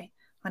EPA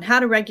on how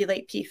to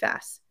regulate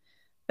PFAS.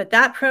 But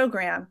that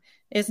program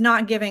is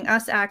not giving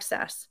us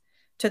access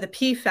to the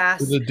PFAS.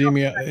 The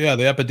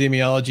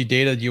epidemiology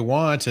data you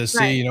want to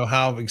see,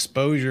 how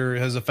exposure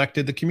has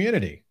affected the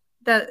community.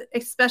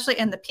 Especially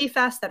in the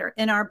PFAS that are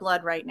in our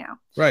blood right now.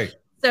 Right.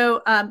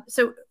 So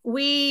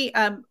we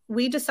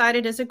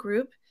decided as a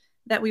group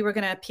that we were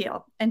going to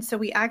appeal. And so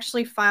we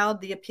actually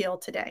filed the appeal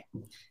today.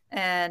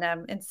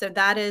 And so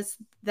that is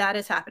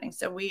happening.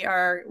 So we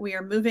are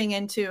moving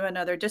into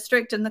another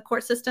district in the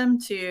court system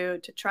to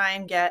try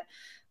and get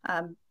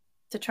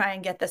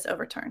this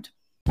overturned.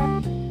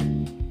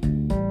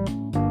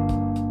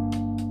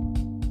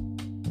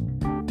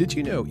 Did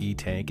you know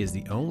E-Tank is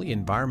the only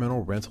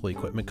environmental rental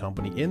equipment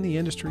company in the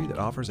industry that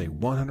offers a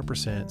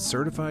 100%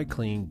 certified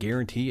clean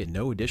guarantee at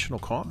no additional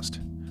cost?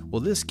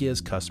 Well, this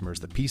gives customers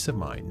the peace of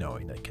mind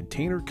knowing that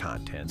container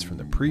contents from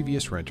the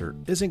previous renter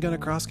isn't going to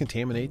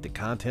cross-contaminate the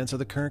contents of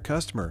the current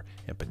customer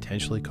and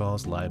potentially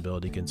cause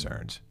liability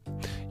concerns.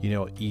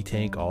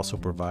 E-Tank also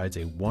provides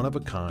a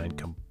one-of-a-kind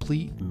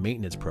complete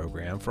maintenance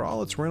program for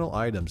all its rental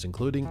items,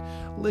 including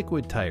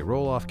liquid-tight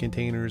roll-off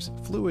containers,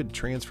 fluid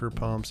transfer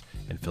pumps,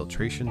 and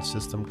filtration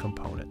system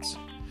components.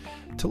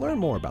 To learn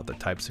more about the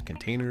types of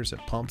containers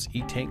and pumps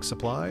E-Tank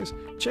supplies,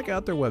 check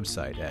out their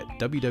website at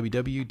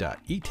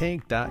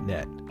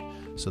www.etank.net.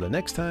 So the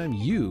next time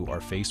you are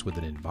faced with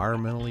an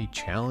environmentally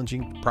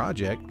challenging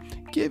project,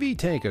 give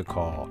E-Tank a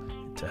call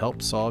to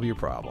help solve your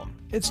problem.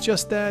 It's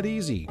just that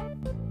easy.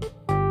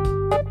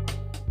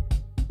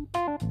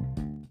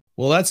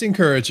 Well, that's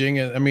encouraging.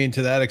 I mean,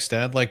 to that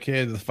extent,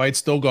 hey, the fight's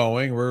still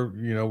going.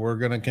 We're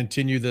going to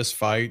continue this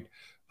fight.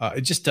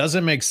 It just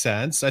doesn't make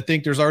sense. I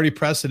think there's already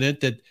precedent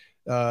that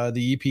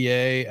the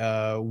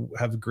EPA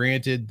have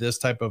granted this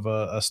type of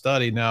a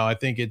study. Now, I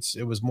think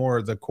it was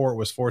more the court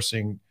was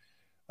forcing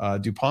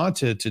DuPont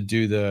to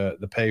do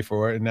the pay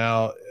for it. And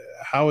now,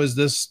 how is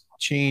this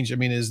change? I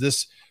mean,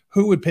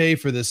 who would pay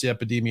for this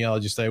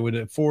epidemiology study? Would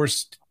it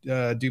force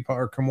DuPont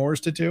or Chemours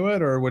to do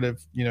it, or would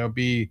it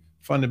be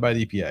funded by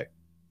the EPA?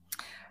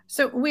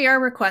 So we are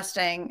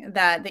requesting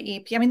that the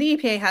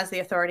EPA has the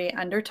authority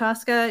under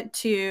TSCA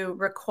to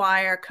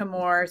require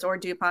Chemours or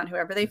DuPont,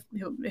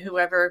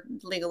 whoever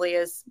legally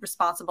is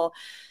responsible,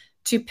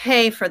 to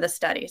pay for the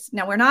studies.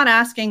 Now, we're not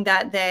asking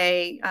that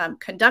they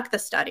conduct the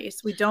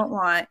studies. We don't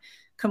want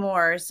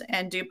Chemours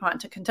and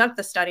DuPont to conduct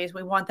the studies.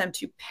 We want them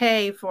to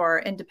pay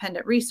for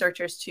independent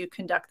researchers to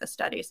conduct the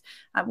studies.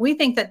 We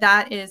think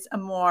that is a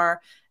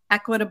more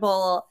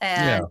equitable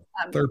and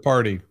third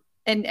party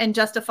and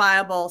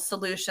justifiable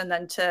solution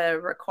than to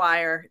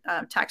require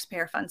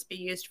taxpayer funds be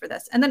used for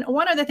this. And then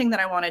one other thing that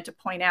I wanted to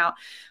point out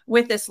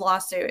with this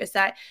lawsuit is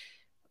that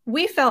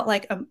we felt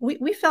like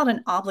we felt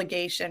an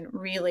obligation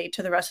really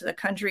to the rest of the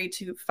country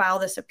to file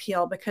this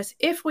appeal, because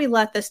if we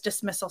let this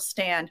dismissal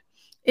stand,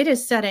 it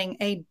is setting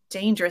a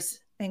dangerous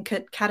and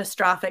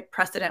catastrophic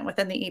precedent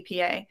within the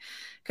EPA.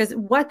 Because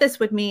what this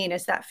would mean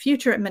is that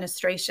future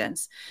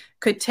administrations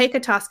could take a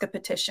TSCA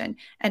petition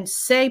and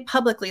say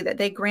publicly that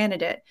they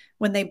granted it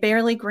when they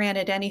barely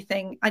granted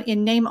anything.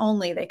 In name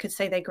only, they could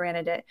say they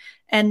granted it,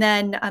 and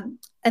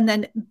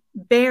then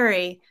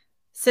bury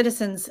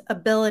citizens'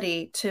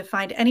 ability to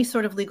find any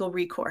sort of legal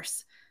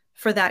recourse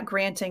for that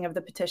granting of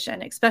the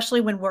petition, especially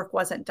when work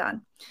wasn't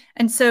done.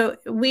 And so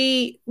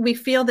we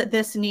feel that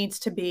this needs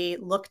to be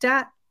looked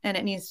at, and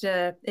it needs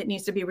to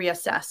be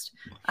reassessed.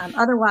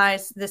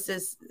 Otherwise,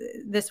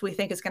 this we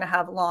think is going to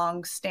have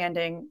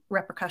long-standing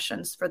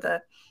repercussions for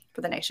the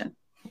nation.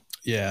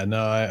 Yeah,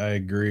 no, I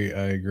agree.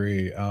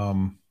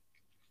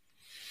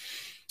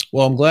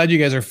 Well, I'm glad you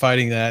guys are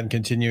fighting that and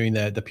continuing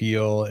that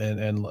appeal,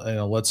 and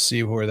let's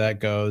see where that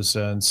goes.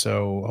 And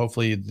so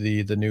hopefully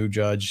the new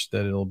judge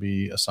that it'll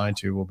be assigned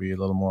to will be a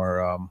little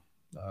more,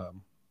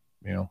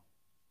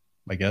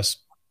 I guess,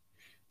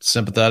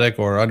 sympathetic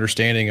or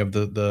understanding of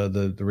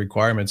the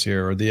requirements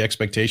here, or the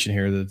expectation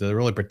here, that to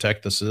really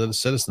protect the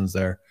citizens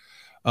there.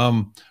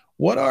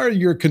 What are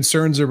your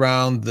concerns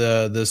around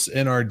this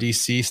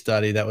NRDC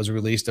study that was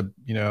released,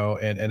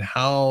 and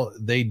how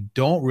they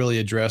don't really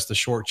address the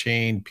short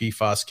chain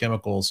PFAS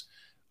chemicals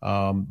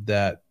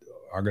that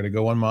are going to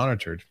go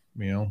unmonitored?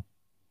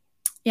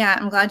 Yeah,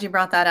 I'm glad you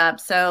brought that up.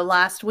 So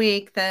last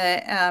week,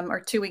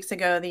 or 2 weeks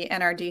ago, the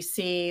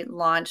NRDC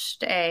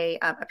launched a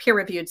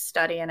peer-reviewed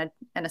study in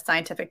a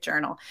scientific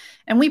journal,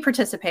 and we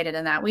participated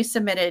in that. We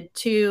submitted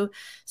 2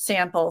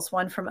 samples,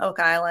 one from Oak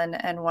Island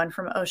and one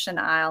from Ocean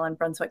Isle in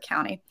Brunswick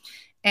County.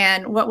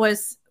 And what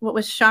was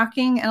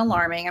shocking and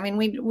alarming, I mean,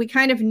 we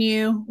kind of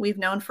knew, we've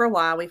known for a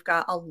while, we've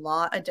got a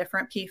lot of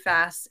different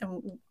PFAS,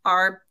 and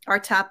our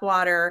tap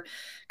water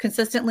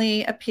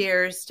consistently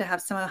appears to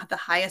have some of the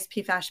highest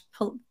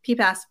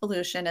PFAS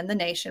pollution in the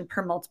nation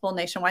per multiple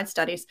nationwide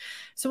studies.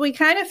 So we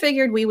kind of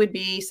figured we would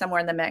be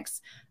somewhere in the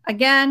mix.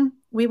 Again,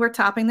 we were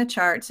topping the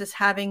charts as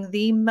having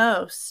the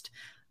most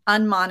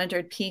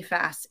unmonitored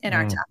PFAS in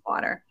our tap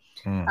water,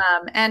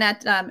 and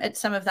at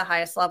some of the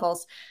highest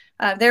levels.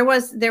 There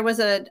was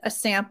a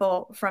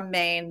sample from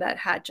Maine that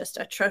had just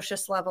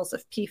atrocious levels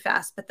of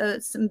PFAS, but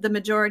the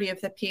majority of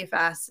the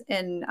PFAS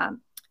in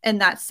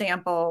that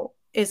sample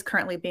is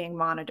currently being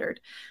monitored.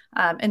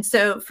 And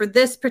so for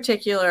this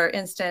particular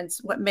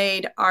instance, what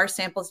made our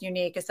samples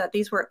unique is that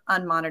these were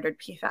unmonitored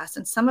PFAS,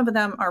 and some of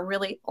them are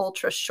really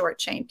ultra short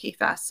chain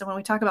PFAS. So when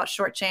we talk about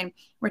short chain,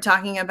 we're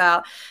talking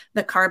about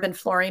the carbon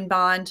fluorine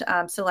bond.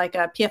 So like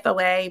a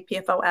PFOA,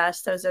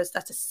 PFOS,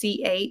 that's a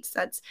C8,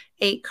 that's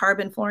 8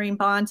 carbon fluorine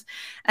bonds.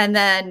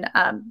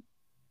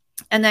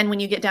 And then when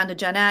you get down to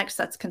Gen X,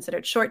 that's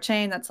considered short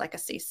chain. That's like a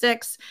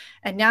C6.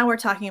 And now we're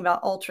talking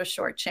about ultra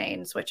short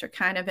chains, which are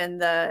kind of in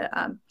the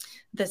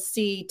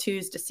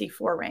C2s to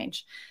C4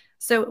 range.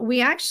 So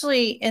we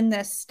actually, in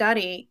this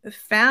study,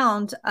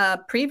 found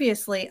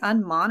previously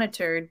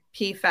unmonitored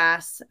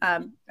PFAS,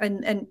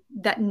 and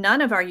that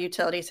none of our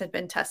utilities had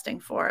been testing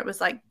for. It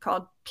was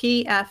called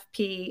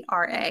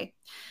PFPRA.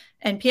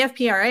 And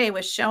PFPRA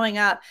was showing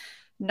up.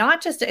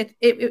 Not just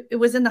it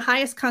was in the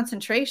highest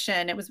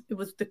concentration. It was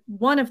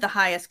one of the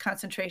highest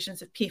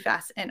concentrations of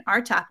PFAS in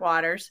our tap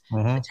waters,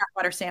 the tap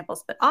water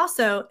samples, but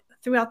also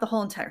throughout the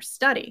whole entire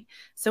study.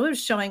 So it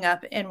was showing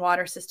up in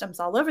water systems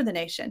all over the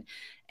nation,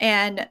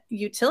 and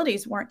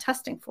utilities weren't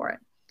testing for it.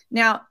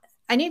 Now,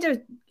 I need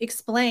to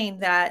explain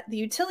that the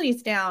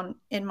utilities down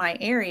in my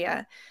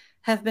area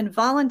have been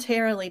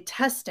voluntarily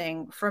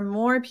testing for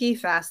more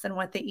PFAS than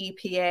what the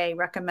EPA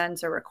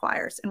recommends or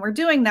requires. And we're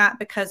doing that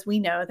because we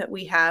know that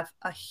we have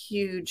a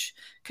huge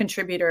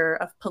contributor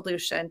of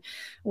pollution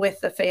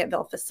with the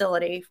Fayetteville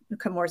facility,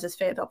 Chemours'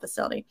 Fayetteville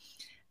facility.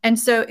 And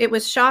so it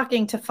was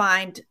shocking to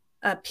find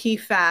a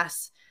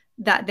PFAS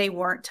that they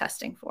weren't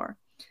testing for.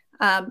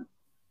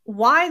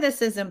 Why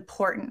this is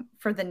important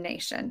for the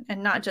nation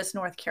and not just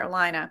North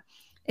Carolina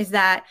is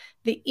that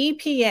the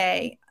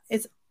EPA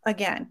is,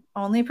 again,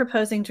 only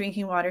proposing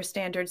drinking water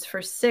standards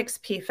for 6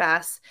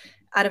 PFAS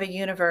out of a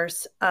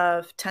universe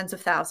of tens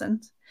of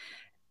thousands.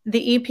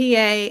 The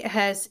EPA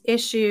has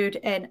issued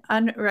an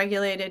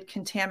unregulated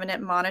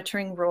contaminant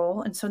monitoring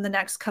rule. And so in the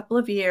next couple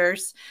of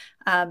years,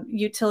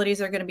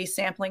 utilities are going to be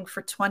sampling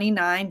for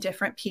 29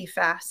 different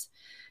PFAS.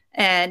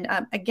 And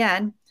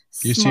again,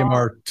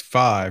 UCMR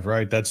 5,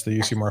 right? That's the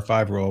UCMR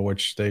 5 rule,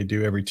 which they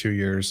do every 2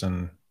 years.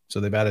 And so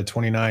they've added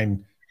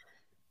 29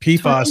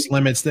 PFAS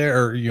limits there,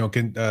 or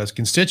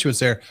constituents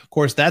there. Of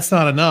course, that's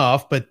not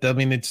enough, but I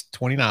mean, it's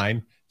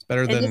 29. It's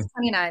better than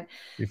 29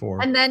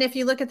 before. And then if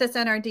you look at this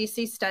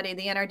NRDC study,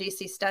 the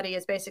NRDC study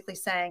is basically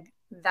saying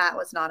that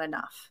was not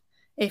enough.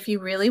 If you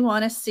really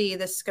want to see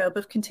the scope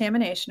of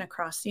contamination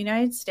across the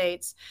United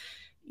States,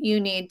 you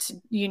need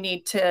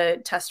to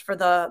test for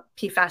the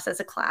PFAS as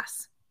a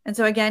class. And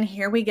so again,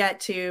 here we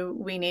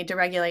need to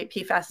regulate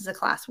PFAS as a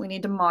class. We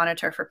need to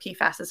monitor for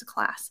PFAS as a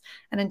class.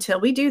 And until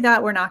we do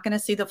that, we're not going to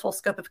see the full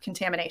scope of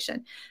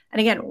contamination. And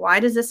again, why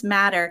does this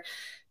matter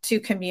to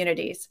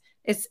communities?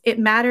 It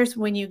matters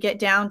when you get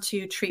down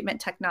to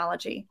treatment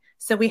technology.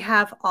 So we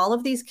have all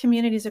of these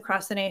communities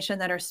across the nation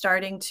that are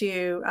starting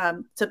to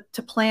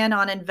plan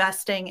on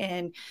investing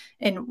in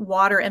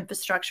water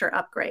infrastructure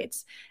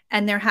upgrades.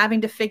 And they're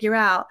having to figure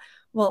out,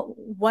 well,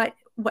 what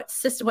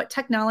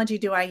technology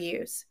do I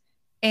use?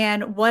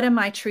 And what am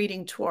I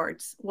treating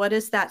towards? What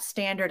is that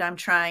standard I'm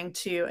trying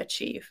to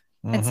achieve?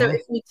 And so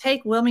if we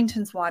take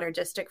Wilmington's water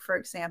district, for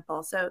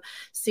example, so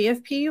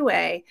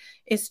CFPUA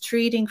is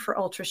treating for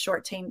ultra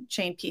short chain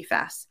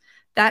PFAS.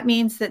 That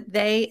means that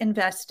they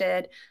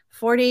invested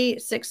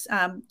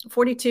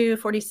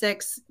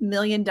 $46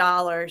 million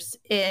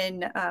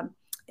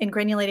in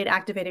granulated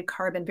activated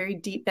carbon, very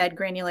deep bed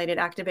granulated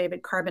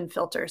activated carbon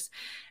filters.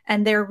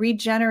 And they're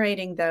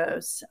regenerating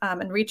those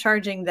and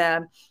recharging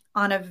them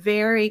on a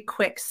very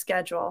quick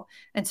schedule.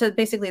 And so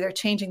basically they're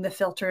changing the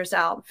filters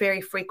out very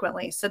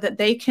frequently so that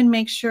they can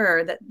make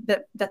sure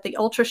that the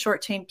ultra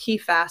short chain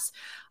PFAS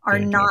are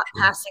not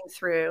passing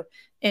through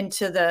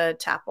into the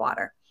tap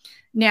water.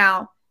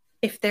 Now,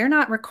 if they're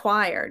not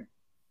required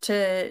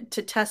to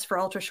test for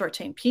ultra short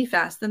chain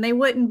PFAS, then they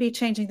wouldn't be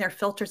changing their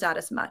filters out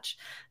as much.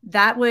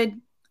 That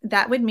would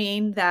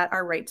mean that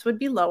our rates would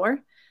be lower,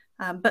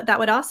 but that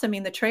would also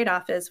mean the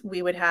trade-off is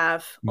we would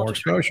have more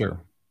exposure.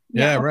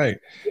 Yeah, right.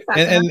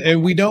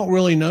 And we don't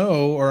really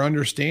know or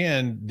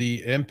understand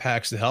the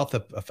impacts, the health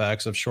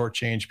effects of short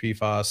chain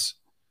PFAS,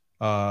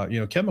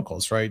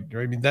 chemicals, right?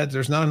 I mean,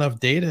 there's not enough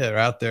data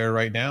out there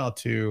right now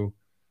to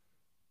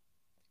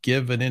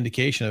give an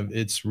indication of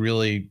it's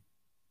really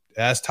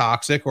as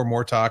toxic or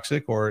more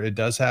toxic, or it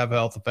does have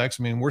health effects.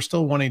 I mean, we're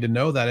still wanting to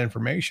know that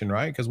information,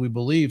 right? Because we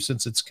believe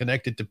since it's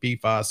connected to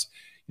PFAS,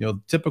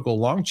 typical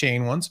long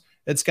chain ones,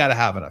 it's got to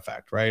have an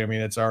effect, right? I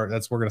mean, we're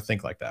going to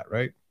think like that,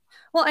 right?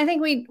 Well, I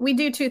think we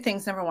do two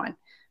things. Number one,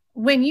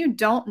 when you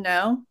don't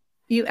know,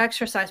 you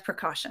exercise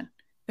precaution,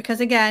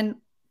 because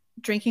again,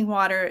 drinking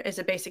water is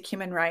a basic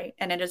human right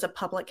and it is a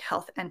public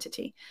health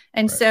entity.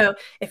 And right. So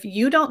if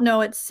you don't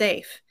know it's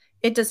safe,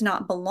 it does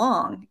not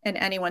belong in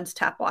anyone's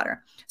tap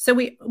water. So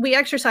we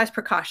exercise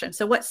precaution.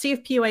 So what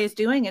CFPOA is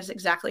doing is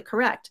exactly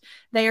correct.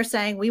 They are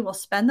saying we will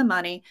spend the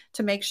money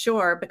to make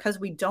sure, because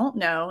we don't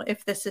know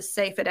if this is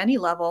safe at any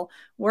level,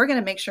 we're going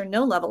to make sure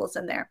no level is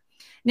in there.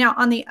 Now,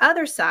 on the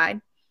other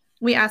side,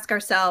 we ask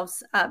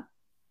ourselves,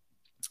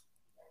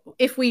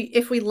 if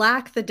we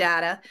lack the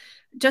data,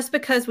 just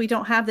because we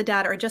don't have the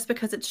data or just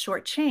because it's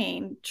short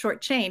chain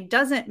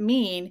doesn't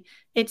mean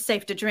it's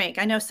safe to drink.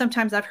 I know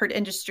sometimes I've heard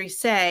industry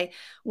say,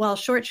 well,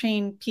 short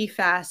chain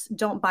PFAS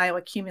don't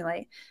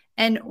bioaccumulate.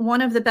 And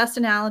one of the best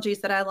analogies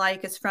that I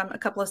like is from a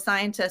couple of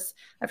scientists.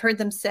 I've heard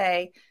them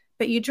say,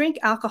 but you drink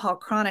alcohol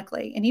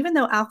chronically, and even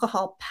though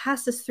alcohol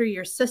passes through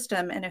your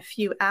system in a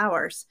few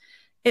hours,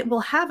 it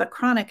will have a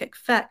chronic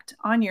effect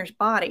on your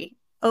body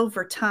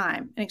over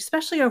time, and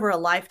especially over a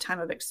lifetime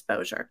of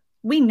exposure.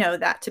 We know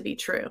that to be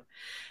true.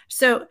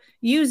 So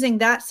using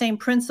that same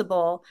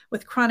principle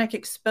with chronic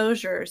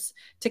exposures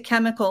to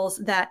chemicals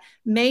that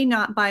may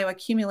not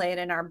bioaccumulate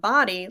in our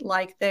body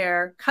like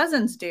their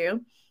cousins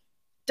do,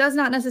 does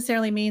not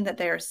necessarily mean that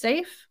they are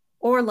safe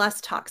or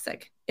less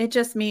toxic. It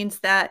just means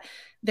that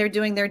they're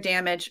doing their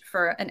damage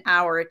for an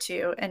hour or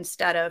two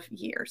instead of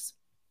years.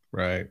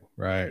 Right.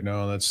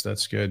 No,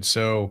 that's good.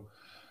 So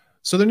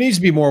there needs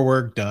to be more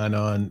work done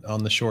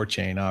on the short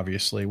chain.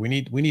 Obviously, we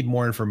need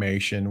more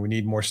information. We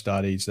need more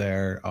studies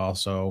there.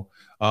 Also,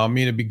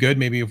 it'd be good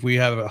maybe if we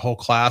have a whole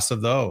class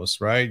of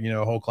those, right?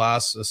 A whole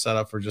class set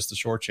up for just the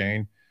short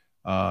chain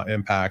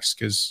impacts,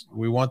 because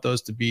we want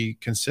those to be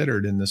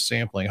considered in the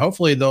sampling.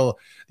 Hopefully, the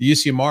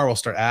UCMR will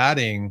start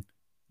adding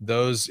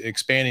those,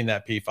 expanding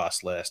that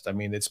PFAS list. I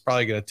mean, it's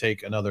probably going to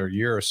take another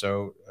year or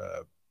so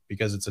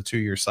because it's a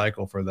 2-year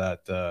cycle for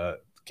that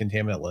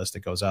contaminant list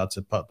that goes out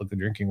to public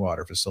drinking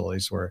water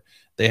facilities, where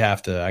they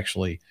have to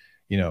actually,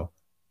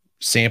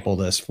 sample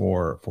this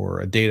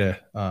for data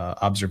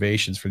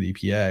observations for the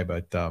EPA.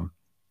 But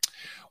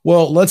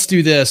well, let's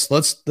do this.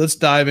 Let's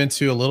dive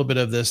into a little bit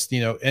of this,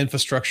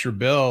 infrastructure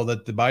bill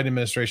that the Biden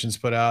administration's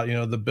put out.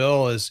 The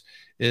bill is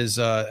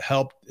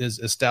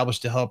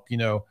established to help,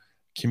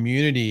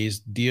 communities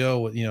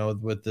deal with,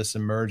 with this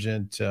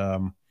emerging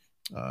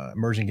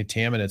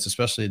contaminants,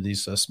 especially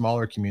these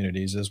smaller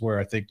communities, is where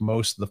I think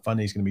most of the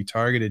funding is going to be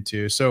targeted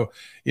to. So,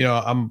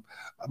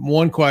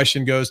 one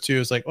question goes to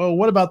is like, oh,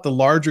 what about the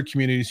larger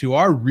communities who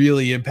are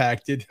really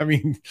impacted? I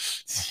mean,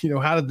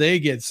 how did they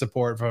get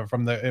support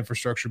from the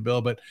infrastructure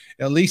bill? But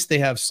at least they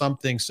have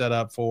something set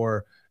up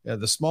for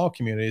the small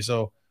communities.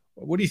 So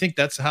what do you think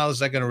how is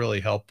that going to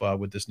really help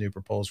with this new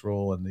proposed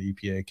rule and the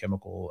EPA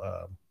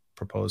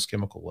proposed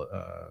chemical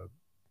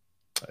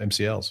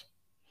MCLs?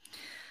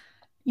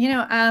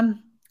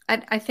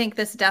 I think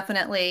this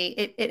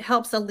definitely, it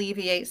helps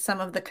alleviate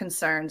some of the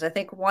concerns. I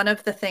think one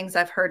of the things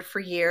I've heard for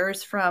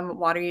years from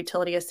water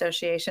utility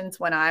associations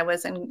when I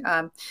was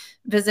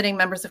visiting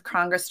members of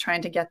Congress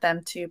trying to get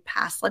them to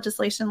pass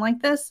legislation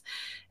like this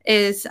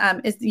is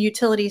the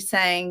utilities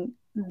saying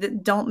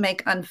that don't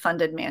make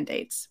unfunded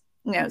mandates.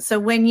 So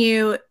when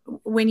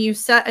you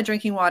set a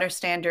drinking water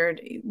standard,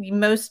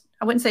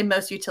 I wouldn't say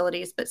most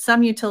utilities, but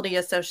some utility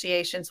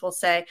associations will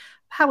say,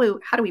 how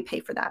do we pay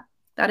for that?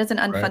 That is an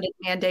unfunded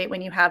mandate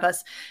when you have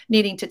us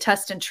needing to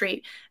test and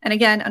treat. And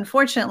again,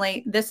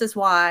 unfortunately, this is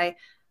why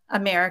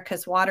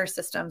America's water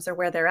systems are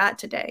where they're at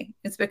today.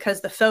 It's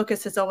because the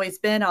focus has always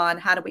been on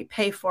how do we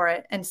pay for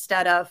it,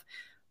 instead of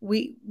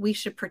we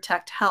should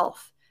protect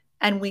health,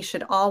 and we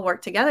should all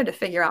work together to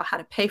figure out how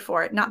to pay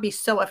for it, not be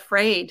so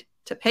afraid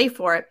to pay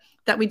for it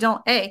that we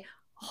don't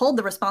hold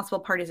the responsible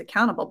parties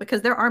accountable,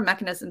 because there are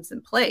mechanisms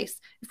in place.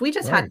 If we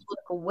just had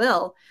political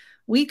will,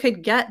 we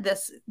could get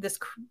this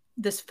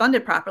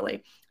funded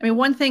properly. I mean,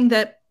 one thing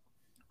that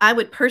I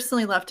would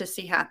personally love to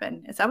see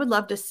happen is I would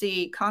love to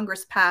see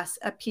Congress pass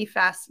a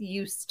PFAS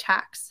use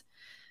tax.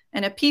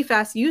 And a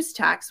PFAS use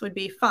tax would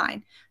be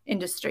fine,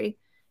 industry.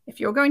 If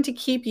you're going to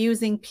keep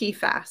using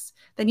PFAS,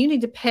 then you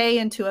need to pay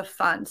into a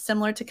fund,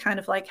 similar to kind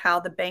of like how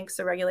the banks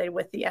are regulated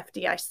with the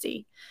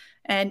FDIC.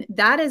 And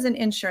that is an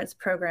insurance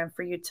program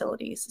for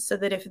utilities, so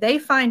that if they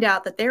find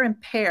out that they're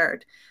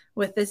impaired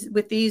with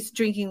these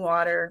drinking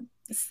water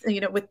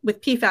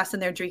with PFAS in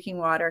their drinking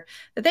water,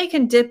 that they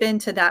can dip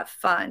into that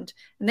fund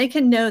and they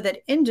can know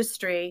that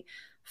industry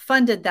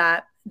funded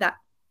that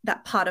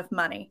pot of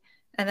money,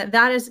 and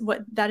that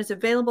is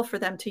available for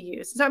them to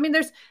use. So I mean,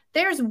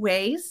 there's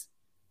ways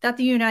that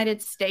the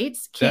United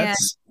States can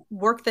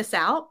work this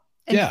out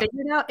and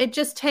figure it out. It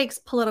just takes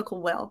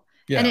political will,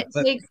 and it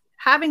takes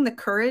having the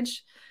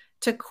courage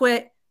to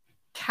quit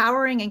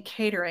cowering and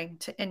catering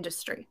to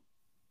industry.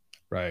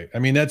 Right. I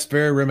mean, that's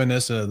very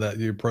reminiscent of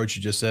the approach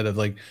you just said of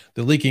like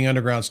the leaking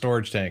underground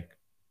storage tank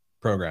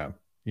program.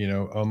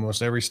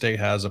 Almost every state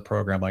has a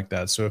program like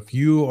that. So if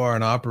you are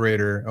an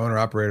owner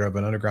operator of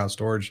an underground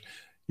storage,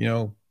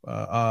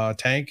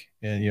 tank,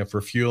 and,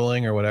 for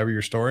fueling or whatever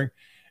you're storing,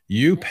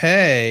 you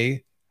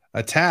pay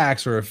a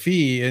tax or a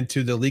fee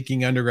into the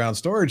leaking underground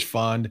storage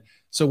fund.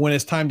 So when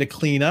it's time to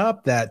clean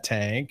up that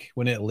tank,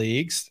 when it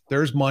leaks,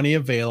 there's money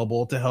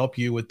available to help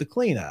you with the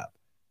cleanup.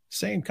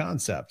 Same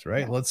concept,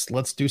 right? Yeah.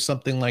 Let's do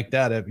something like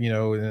that,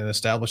 and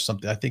establish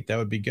something. I think that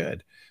would be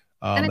good.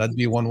 That'd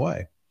be one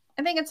way.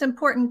 I think it's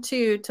important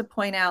to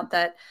point out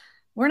that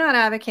we're not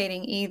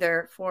advocating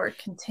either for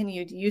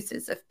continued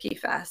uses of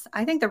PFAS.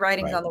 I think the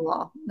writing's on the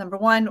wall. Number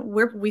one,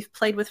 we've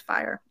played with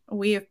fire.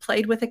 We have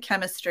played with a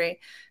chemistry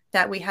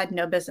that we had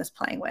no business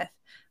playing with.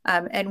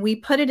 And we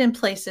put it in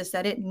places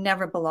that it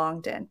never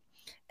belonged in.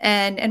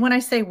 And when I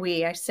say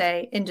we, I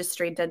say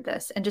industry did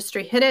this.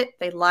 Industry hid it.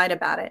 They lied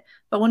about it.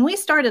 But when we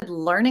started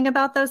learning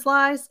about those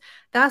lies,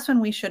 that's when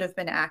we should have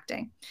been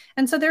acting.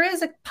 And so there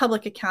is a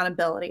public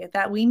accountability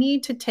that we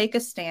need to take a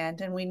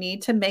stand, and we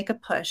need to make a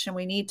push, and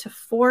we need to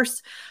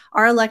force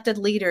our elected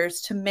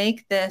leaders to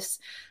make this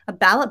a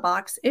ballot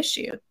box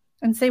issue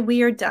and say,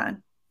 we are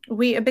done.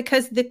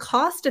 Because the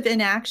cost of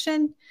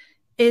inaction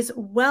is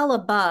well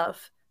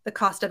above the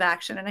cost of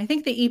action. And I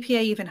think the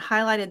EPA even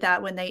highlighted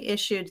that when they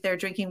issued their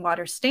drinking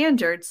water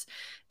standards.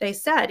 They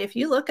said, if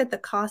you look at the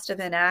cost of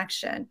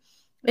inaction,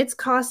 it's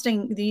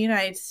costing the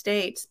United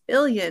States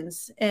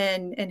billions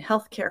in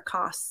healthcare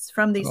costs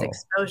from these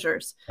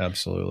exposures.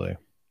 Absolutely.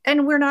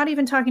 And we're not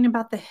even talking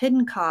about the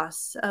hidden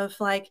costs of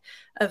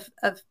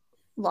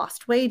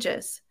lost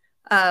wages,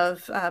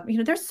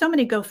 there's so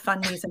many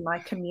GoFundMes in my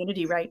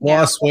community right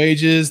now. Lost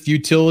wages,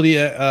 utility,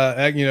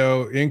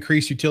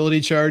 increased utility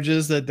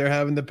charges that they're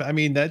having to, I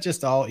mean, that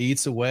just all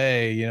eats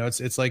away,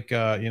 it's like,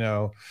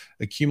 a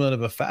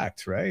cumulative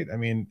effect, right? I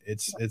mean,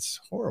 it's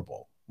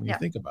horrible when you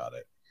think about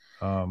it.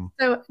 So,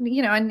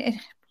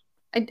 and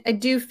I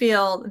do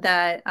feel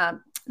that,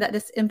 that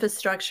this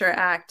Infrastructure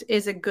Act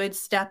is a good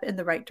step in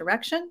the right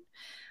direction.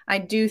 I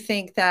do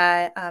think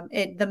that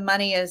the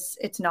money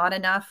it's not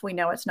enough. We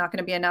know it's not going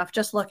to be enough.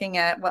 Just looking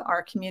at what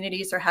our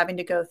communities are having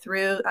to go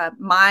through.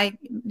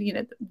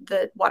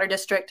 The water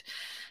district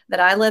that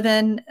I live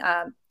in,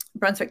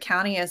 Brunswick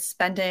County, is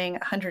spending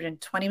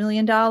 $120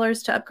 million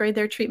to upgrade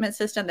their treatment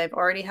system. They've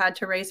already had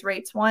to raise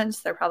rates once.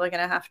 They're probably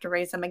going to have to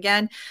raise them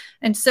again.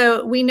 And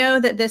so we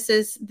know that this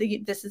is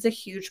a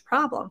huge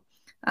problem.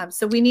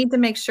 So we need to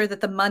make sure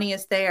that the money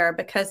is there,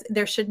 because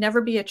there should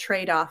never be a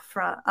trade-off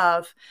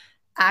of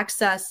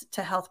access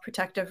to health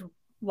protective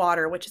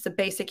water, which is a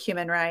basic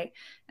human right,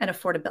 and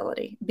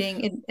affordability,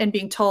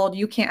 being told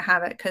you can't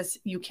have it because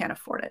you can't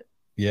afford it.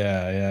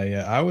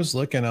 Yeah. I was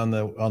looking on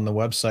the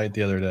website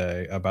the other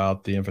day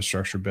about the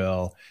infrastructure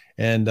bill,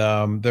 and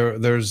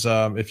there's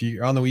if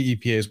you're on the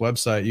EPA's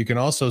website, you can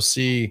also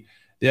see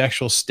the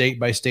actual state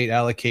by state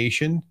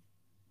allocation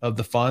of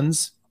the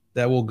funds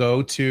that will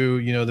go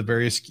to the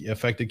various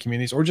affected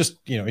communities, or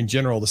just in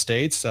general the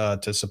states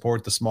to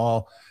support the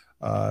small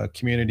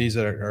communities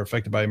that are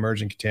affected by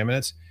emerging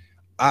contaminants.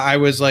 I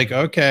was like,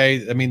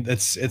 okay, I mean,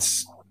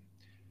 it's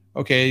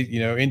okay.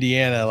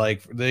 Indiana,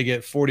 like, they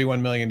get $41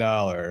 million,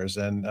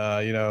 and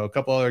a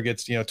couple other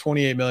gets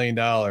 $28 million,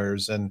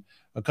 and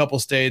a couple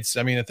states.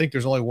 I mean, I think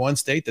there's only one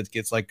state that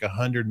gets like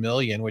 $100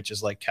 million, which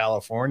is like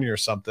California or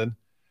something.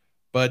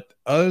 But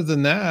other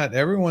than that,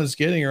 everyone's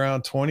getting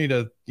around 20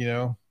 to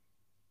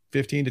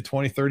 15 to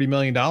 20, $30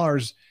 million.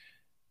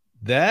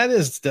 That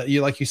is,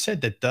 like you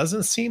said, that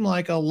doesn't seem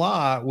like a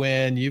lot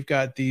when you've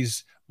got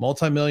these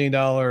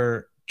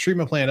multi-million-dollar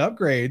treatment plant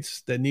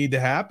upgrades that need to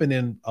happen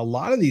in a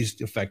lot of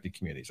these affected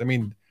communities. I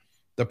mean,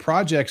 the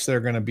projects that are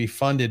going to be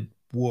funded,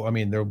 I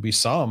mean, there will be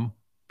some,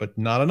 but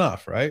not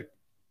enough, right?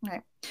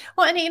 Right.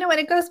 Well, and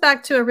it goes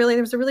back to there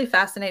was a really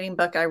fascinating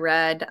book I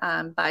read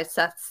by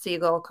Seth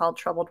Siegel called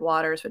Troubled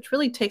Waters, which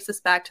really takes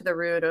us back to the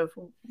root of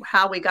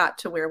how we got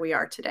to where we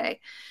are today.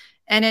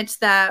 And it's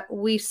that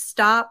we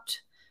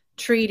stopped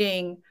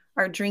treating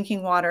our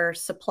drinking water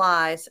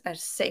supplies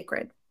as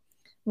sacred.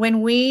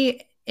 When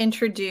we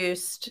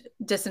introduced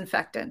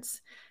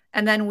disinfectants,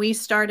 and then we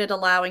started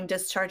allowing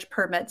discharge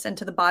permits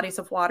into the bodies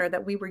of water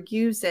that we were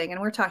using, and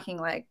we're talking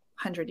like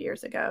 100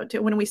 years ago, to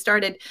when we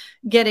started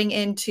getting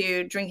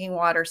into drinking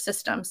water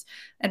systems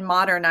and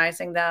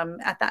modernizing them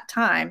at that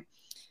time,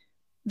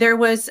 there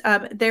was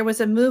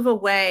a move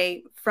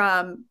away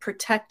from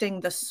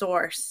protecting the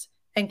source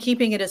and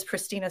keeping it as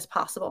pristine as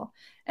possible.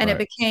 And it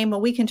became,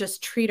 well, we can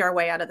just treat our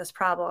way out of this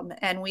problem,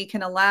 and we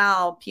can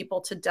allow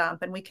people to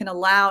dump, and we can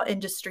allow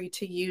industry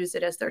to use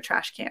it as their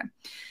trash can,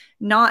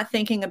 not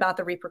thinking about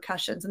the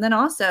repercussions. And then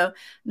also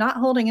not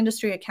holding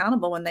industry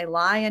accountable when they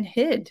lie and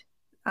hid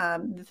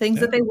the things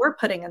that they were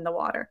putting in the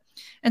water.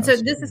 And so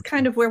this is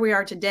kind of where we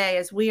are today,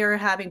 as we are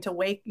having to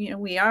wake,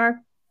 we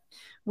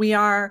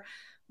are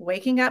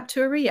waking up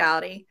to a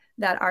reality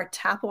that our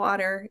tap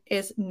water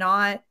is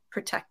not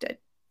protected.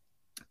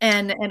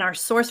 And our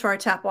source for our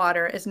tap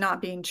water is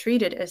not being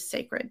treated as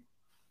sacred.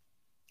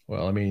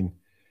 Well, I mean,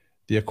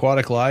 the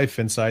aquatic life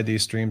inside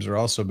these streams are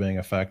also being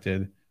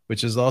affected,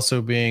 which is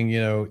also being,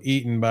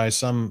 eaten by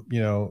some,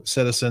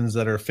 citizens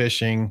that are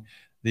fishing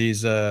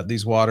these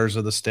waters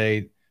of the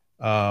state.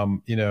 It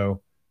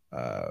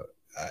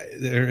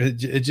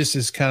just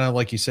is kind of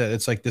like you said,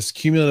 it's like this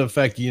cumulative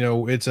effect.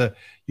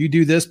 You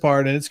do this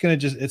part, and it's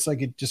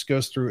like it just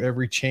goes through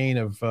every chain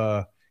of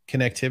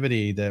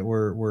connectivity that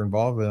we're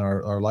involved in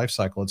our life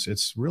cycle.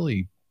 It's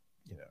really,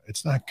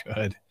 it's not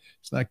good.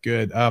 It's not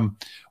good.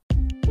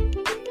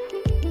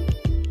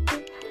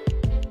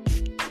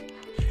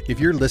 If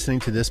you're listening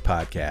to this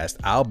podcast,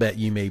 I'll bet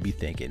you may be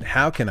thinking,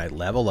 how can I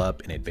level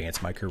up and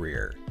advance my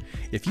career?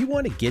 If you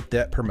want to get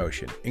that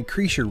promotion,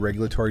 increase your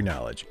regulatory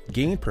knowledge,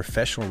 gain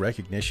professional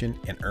recognition,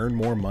 and earn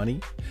more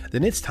money,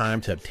 then it's time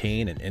to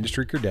obtain an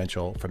industry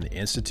credential from the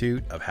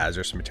Institute of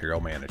Hazardous Material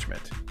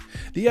Management.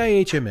 The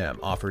IHMM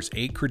offers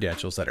 8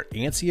 credentials that are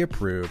ANSI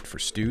approved for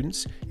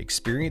students,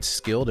 experienced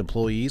skilled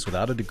employees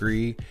without a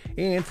degree,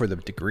 and for the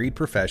degreed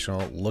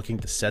professional looking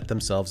to set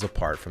themselves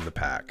apart from the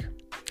pack.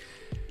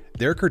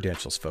 Their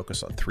credentials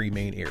focus on 3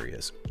 main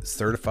areas: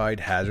 Certified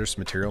Hazardous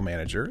Material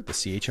Manager, the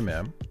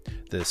CHMM,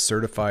 the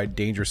Certified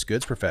Dangerous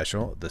Goods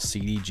Professional, the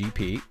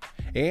CDGP,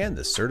 and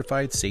the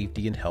Certified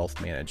Safety and Health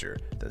Manager,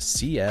 the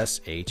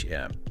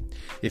CSHM.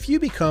 If you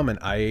become an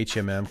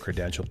IHMM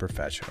credentialed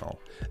professional,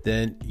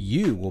 then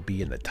you will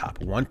be in the top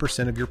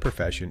 1% of your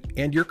profession,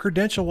 and your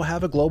credential will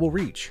have a global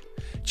reach.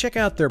 Check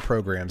out their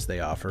programs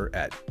they offer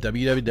at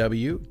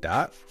www.ihmm.org.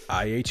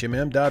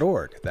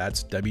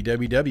 That's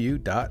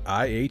www.ihmm.org.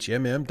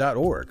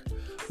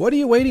 What are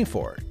you waiting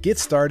for? Get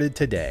started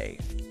today.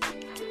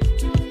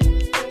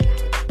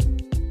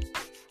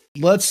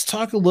 Let's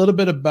talk a little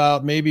bit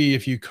about, maybe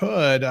if you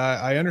could,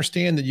 I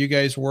understand that you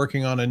guys are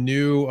working on a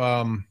new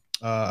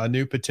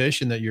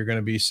petition that you're going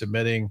to be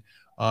submitting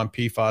on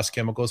PFAS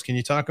chemicals. Can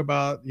you talk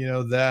about,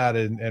 that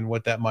and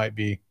what that might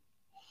be?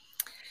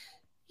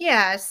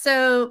 Yeah,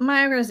 so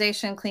my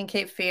organization, Clean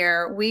Cape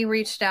Fear, we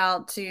reached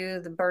out to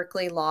the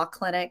Berkeley Law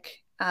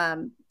Clinic out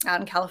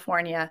in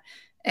California,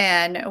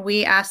 and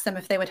we asked them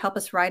if they would help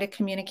us write a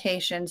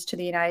communications to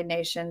the United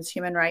Nations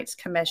Human Rights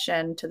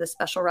Commission, to the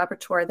special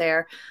rapporteur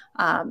there,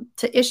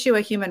 to issue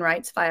a human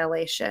rights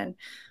violation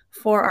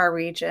for our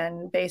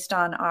region based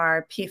on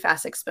our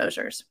PFAS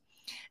exposures.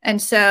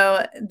 And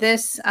so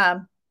this,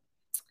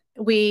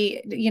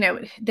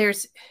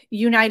 there's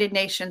United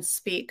Nations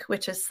speak,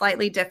 which is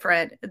slightly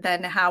different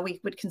than how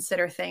we would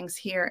consider things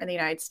here in the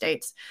United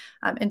States.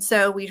 And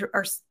so we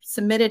are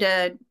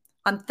submitted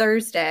on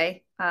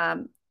Thursday.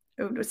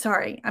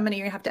 Sorry, you're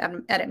gonna have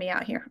to edit me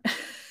out here.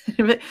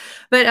 but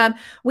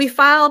we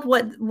filed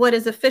what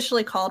is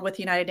officially called with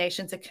the United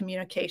Nations a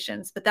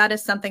communications, but that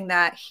is something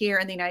that here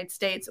in the United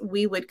States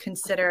we would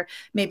consider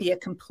maybe a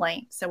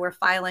complaint. So we're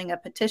filing a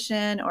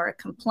petition or a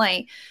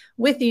complaint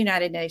with the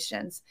United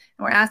Nations,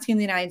 and we're asking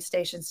the United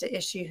Nations to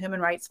issue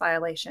human rights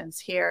violations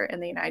here in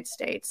the United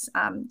States,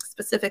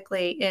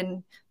 specifically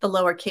in the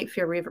lower Cape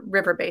Fear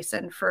River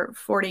Basin for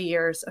 40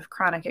 years of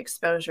chronic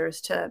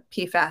exposures to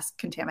PFAS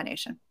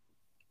contamination.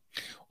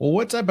 Well,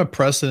 what type of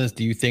precedence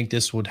do you think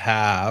this would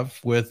have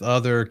with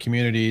other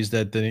communities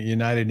that the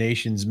United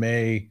Nations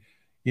may,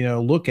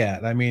 look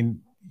at? I mean,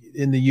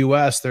 in the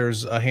U.S.,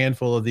 there's a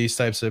handful of these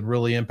types of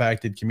really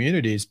impacted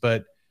communities,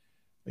 but,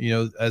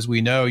 as we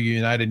know,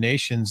 United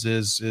Nations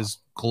is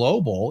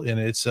global in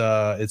its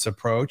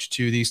approach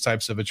to these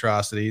types of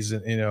atrocities,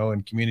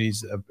 and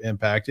communities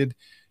impacted.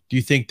 Do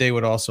you think they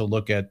would also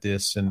look at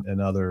this in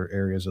other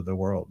areas of the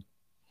world?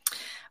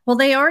 Well,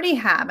 they already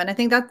have. And I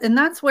think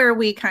that's where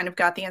we kind of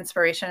got the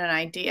inspiration and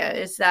idea,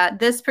 is that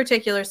this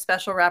particular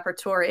special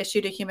rapporteur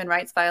issued a human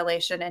rights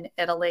violation in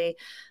Italy,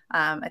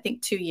 I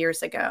think 2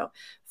 years ago,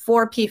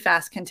 for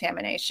PFAS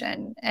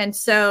contamination. And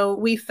so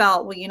we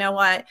felt, well, you know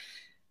what?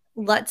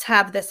 Let's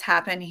have this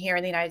happen here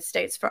in the United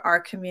States for our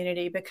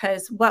community,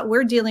 because what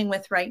we're dealing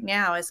with right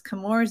now is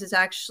Chemours is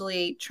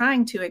actually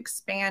trying to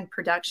expand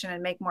production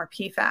and make more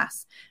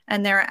PFAS.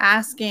 And they're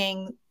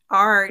asking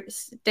our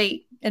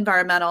state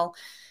environmental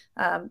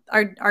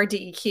our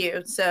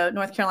DEQ, so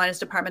North Carolina's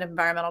Department of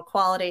Environmental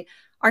Quality,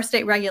 our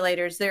state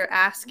regulators, they're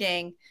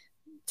asking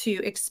to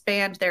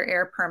expand their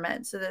air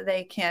permit so that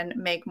they can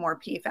make more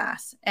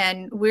PFAS.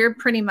 And we're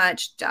pretty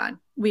much done.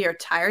 We are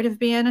tired of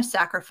being a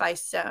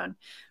sacrifice zone.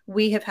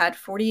 We have had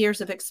 40 years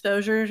of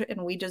exposure,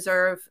 and we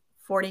deserve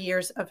 40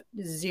 years of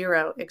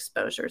zero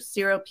exposures,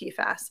 zero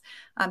PFAS.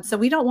 So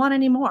we don't want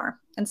any more.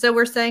 And so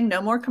we're saying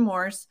no more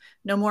Chemours,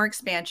 no more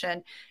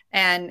expansion.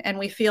 And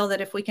we feel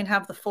that if we can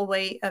have the full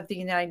weight of the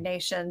United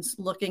Nations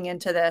looking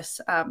into this,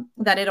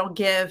 that it'll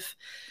give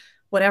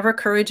whatever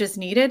courage is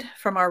needed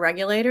from our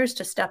regulators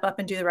to step up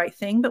and do the right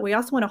thing. But we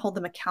also want to hold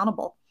them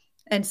accountable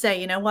and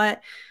say, you know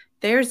what,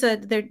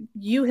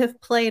 you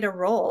have played a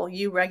role,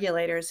 you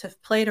regulators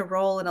have played a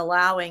role in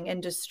allowing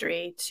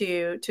industry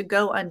to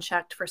go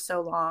unchecked for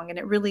so long. And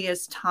it really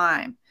is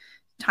time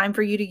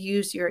for you to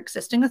use your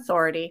existing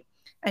authority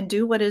and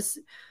do what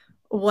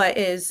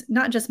is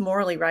not just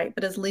morally right,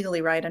 but is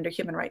legally right under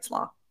human rights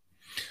law.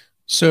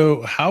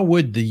 So how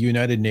would the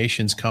United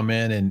Nations come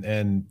in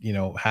and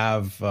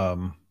have,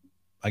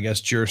 I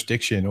guess,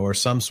 jurisdiction or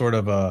some sort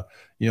of a,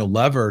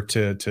 lever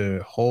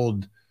to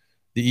hold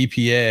the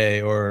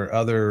EPA or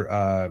other,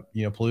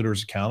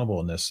 polluters accountable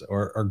in this,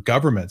 or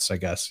governments, I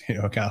guess,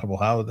 accountable?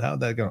 How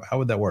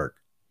would that work?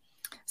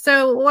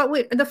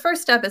 So the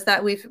first step is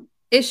that we've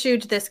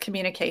issued this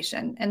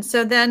communication. And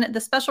so then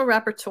the special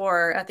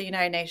rapporteur at the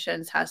United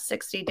Nations has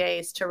 60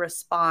 days to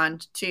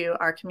respond to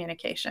our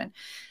communication.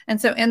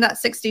 And so in that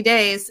 60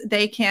 days,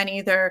 they can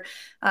either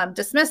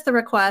dismiss the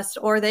request,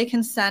 or they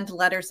can send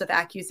letters of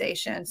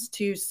accusations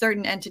to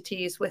certain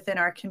entities within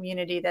our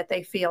community that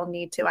they feel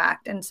need to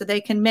act. And so they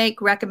can make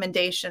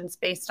recommendations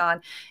based on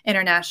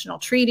international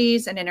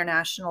treaties and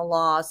international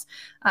laws.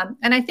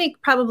 And I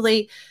think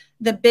probably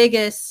the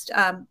biggest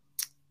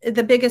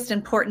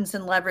importance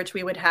and leverage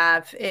we would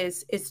have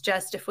is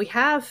just if we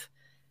have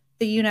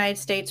the United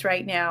States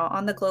right now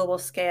on the global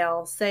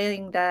scale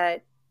saying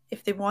that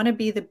if they want to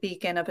be the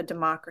beacon of a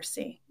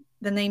democracy,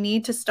 then they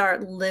need to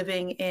start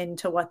living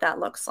into what that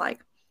looks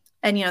like.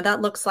 And,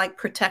 that looks like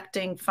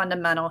protecting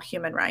fundamental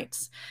human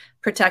rights,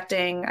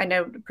 protecting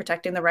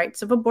the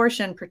rights of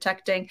abortion,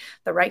 protecting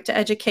the right to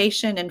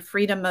education and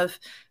freedom of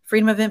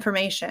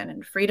information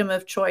and freedom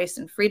of choice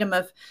and freedom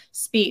of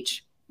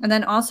speech. And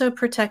then also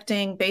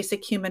protecting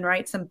basic human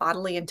rights and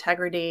bodily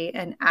integrity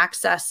and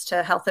access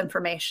to health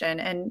information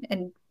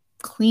and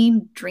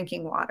clean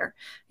drinking water.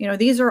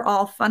 These are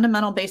all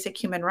fundamental basic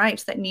human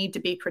rights that need to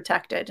be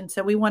protected. And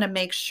so we want to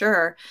make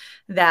sure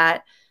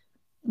that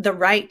the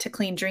right to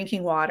clean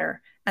drinking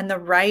water and the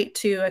right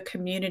to a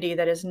community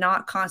that is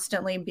not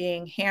constantly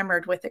being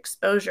hammered with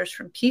exposures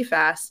from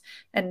PFAS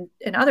and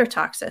other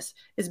toxins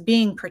is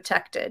being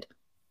protected.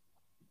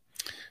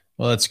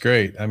 Well, that's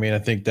great. I mean, I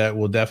think that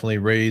will definitely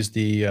raise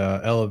the,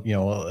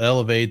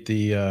 elevate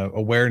the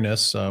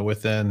awareness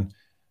within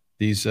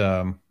these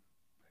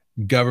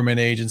government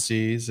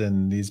agencies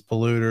and these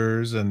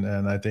polluters.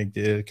 And I think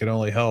it can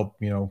only help,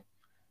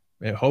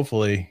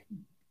 hopefully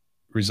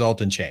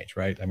result in change,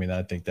 right? I mean,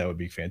 I think that would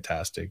be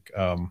fantastic.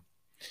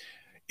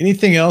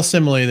 Anything else,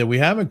 Emily, that we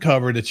haven't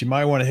covered that you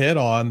might want to hit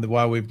on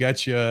while we've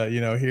got you,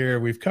 here?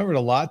 We've covered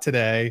a lot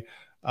today.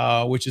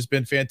 Which has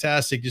been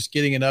fantastic. Just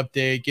getting an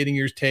update, getting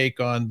your take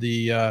on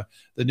the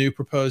new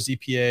proposed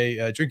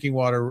EPA drinking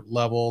water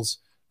levels.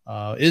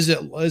 Is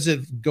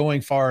it going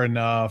far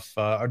enough,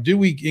 or do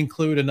we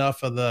include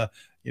enough of the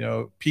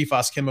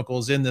PFAS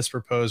chemicals in this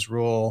proposed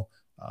rule?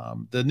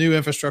 The new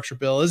infrastructure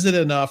bill, is it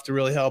enough to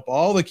really help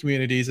all the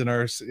communities in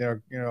our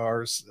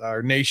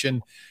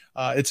nation?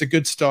 It's a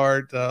good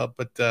start,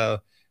 but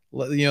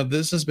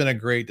this has been a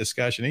great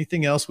discussion.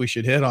 Anything else we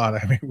should hit on?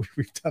 I mean,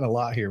 we've done a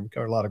lot here. We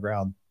covered a lot of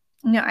ground.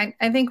 No,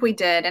 I think we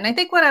did. And I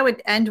think what I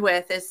would end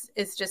with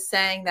is just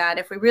saying that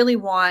if we really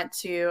want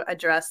to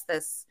address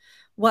this,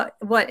 what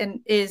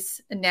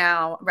is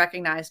now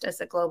recognized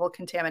as a global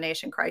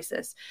contamination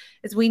crisis,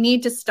 is we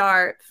need to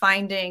start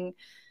finding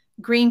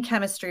green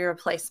chemistry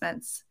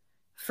replacements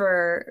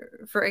for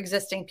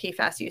existing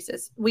PFAS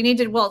uses.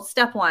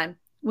 Step one,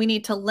 we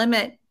need to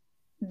limit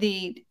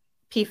the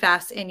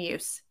PFAS in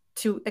use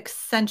to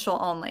essential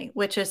only,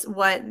 which is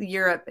what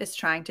Europe is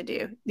trying to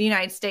do. The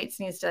United States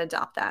needs to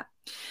adopt that.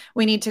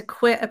 We need to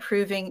quit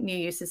approving new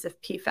uses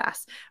of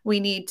PFAS.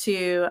 We need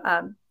to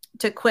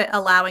quit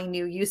allowing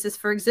new uses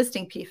for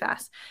existing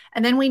PFAS.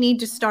 And then we need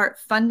to start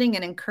funding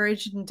and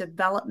encouraging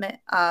development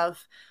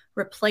of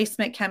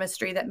replacement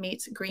chemistry that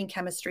meets green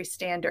chemistry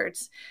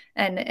standards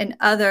and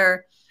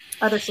other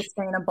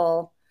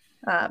sustainable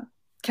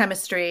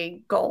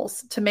chemistry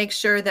goals to make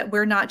sure that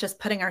we're not just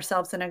putting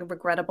ourselves in a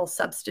regrettable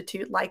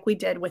substitute like we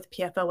did with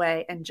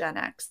PFOA and Gen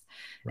X.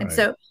 Right. And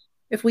so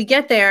if we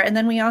get there, and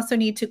then we also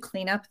need to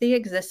clean up the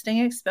existing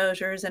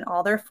exposures in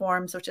all their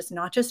forms, which is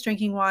not just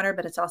drinking water,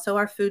 but it's also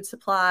our food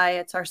supply,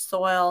 it's our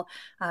soil,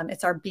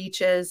 it's our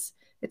beaches,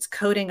 it's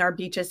coating our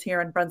beaches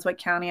here in Brunswick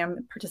County.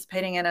 I'm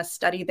participating in a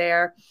study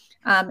there.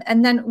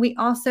 And then we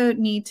also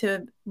need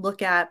to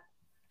look at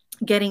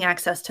getting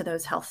access to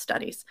those health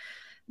studies,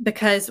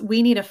 because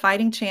we need a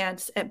fighting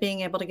chance at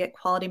being able to get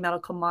quality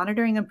medical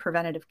monitoring and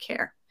preventative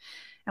care.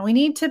 And we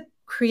need to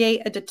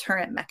create a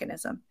deterrent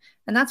mechanism.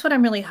 And that's what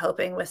I'm really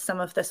hoping with some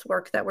of this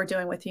work that we're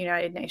doing with the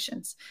United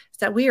Nations, is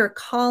that we are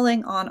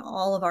calling on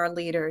all of our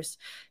leaders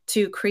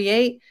to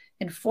create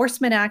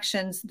enforcement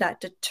actions that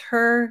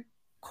deter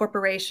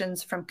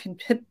corporations from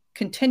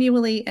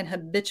continually and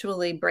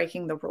habitually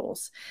breaking the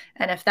rules.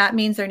 And if that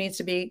means there needs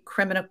to be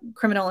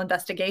criminal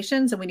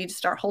investigations and we need to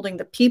start holding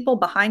the people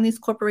behind these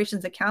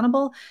corporations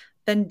accountable,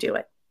 then do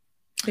it.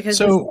 because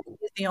this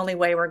is the only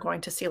way we're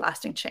going to see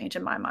lasting change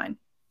in my mind.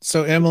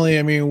 So Emily,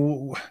 I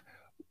mean,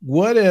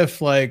 what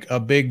if like a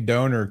big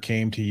donor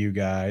came to you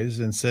guys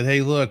and said,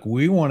 hey, look,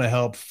 we want to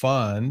help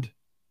fund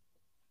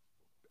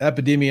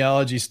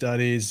epidemiology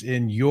studies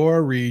in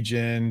your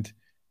region,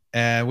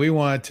 and we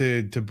want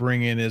to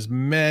bring in as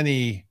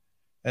many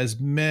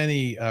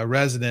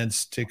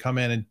residents to come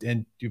in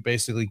and you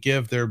basically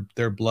give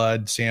their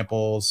blood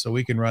samples so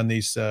we can run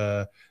these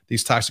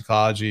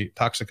toxicology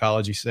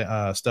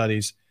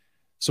studies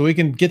so we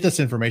can get this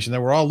information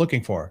that we're all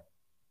looking for.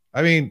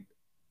 I mean,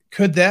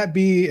 could that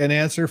be an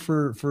answer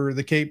for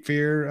the Cape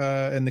Fear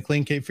and the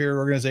Clean Cape Fear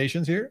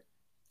organizations here?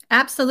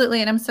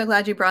 Absolutely. And I'm so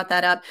glad you brought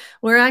that up.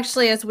 We're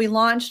actually, as we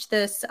launched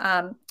this,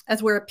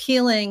 as we're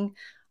appealing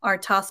our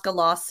TSCA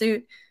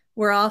lawsuit,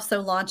 we're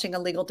also launching a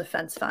legal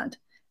defense fund.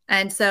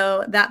 And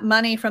so that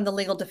money from the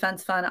legal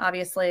defense fund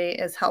obviously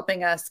is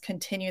helping us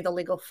continue the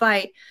legal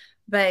fight.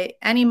 But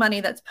any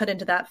money that's put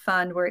into that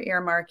fund, we're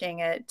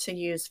earmarking it to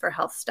use for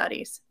health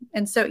studies.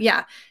 And so,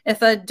 yeah,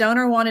 if a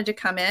donor wanted to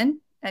come in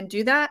and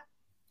do that,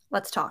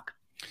 let's talk.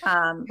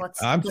 I'm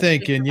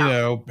thinking,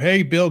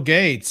 hey, Bill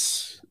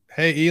Gates.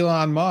 Hey,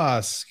 Elon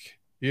Musk,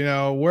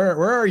 where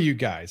are you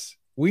guys?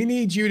 We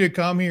need you to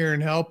come here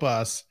and help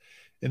us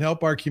and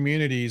help our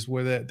communities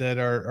with it that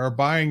are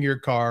buying your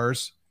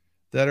cars,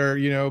 that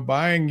are,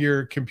 buying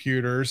your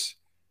computers.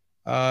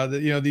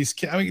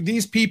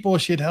 These people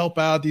should help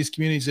out these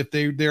communities if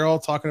they're all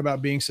talking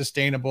about being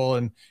sustainable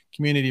and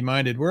community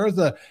minded. Where are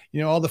the,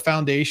 all the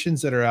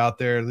foundations that are out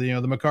there, the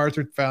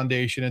MacArthur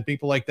Foundation and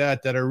people like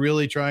that are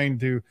really trying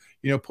to,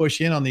 push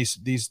in on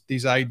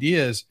these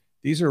ideas.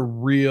 These are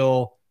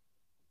real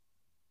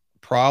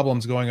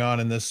problems going on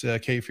in this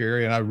Cape Fear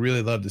area, and I'd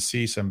really love to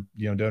see some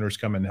donors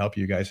come and help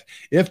you guys.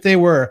 If they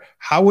were,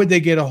 how would they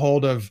get a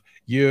hold of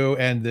you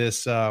and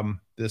this fund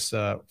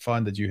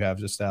that you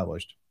have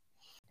established?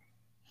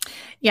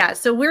 Yeah,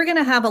 so we're going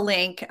to have a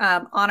link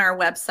on our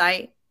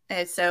website.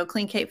 So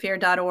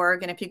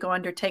cleancapefear.org, and if you go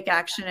under Take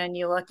Action and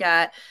you look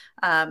at,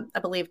 I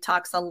believe,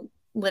 TSCA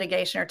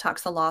litigation or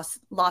TSCA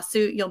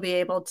lawsuit, you'll be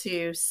able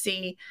to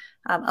see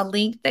a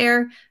link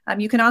there.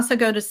 You can also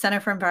go to Center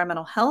for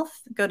Environmental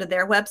Health, go to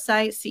their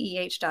website,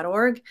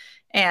 ceh.org,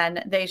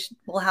 and they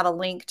will have a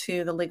link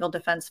to the Legal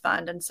Defense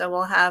Fund. And so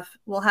we'll have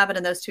it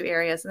in those two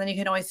areas. And then you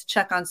can always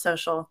check on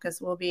social because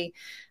we'll be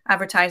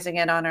advertising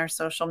it on our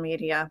social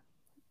media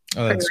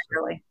pretty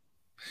regularly.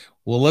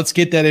 Well, let's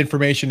get that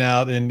information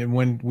out. And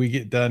when we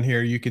get done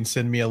here, you can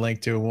send me a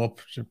link to it and we'll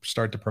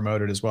start to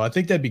promote it as well. I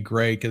think that'd be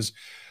great because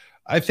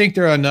I think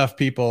there are enough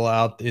people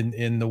out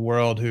in the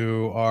world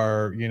who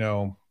are,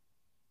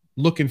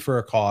 looking for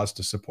a cause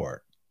to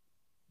support.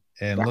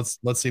 And yeah,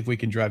 let's see if we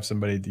can drive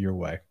somebody your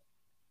way.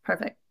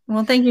 Perfect.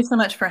 Well, thank you so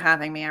much for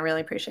having me. I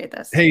really appreciate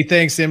this. Hey,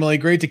 thanks, Emily.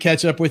 Great to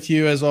catch up with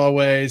you as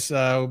always.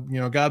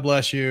 God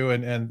bless you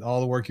and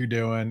all the work you're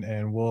doing.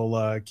 And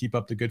we'll keep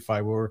up the good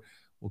fight. We'll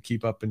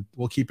keep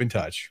in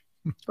touch.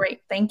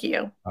 Great. Thank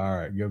you. All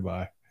right.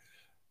 Goodbye.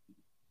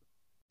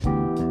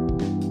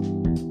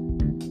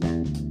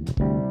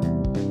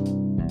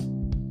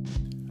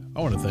 I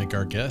want to thank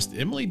our guest,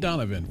 Emily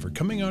Donavan, for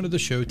coming onto the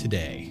show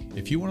today.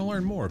 If you want to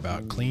learn more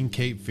about Clean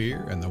Cape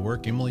Fear and the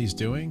work Emily's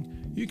doing,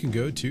 you can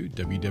go to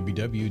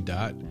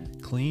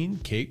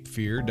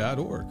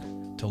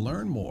www.cleancapefear.org to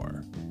learn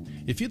more.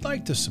 If you'd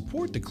like to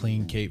support the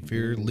Clean Cape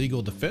Fear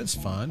Legal Defense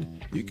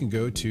Fund, you can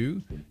go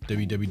to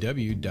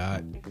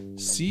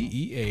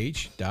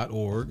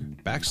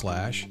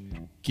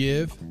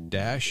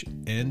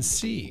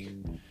www.ceh.org/give-NC.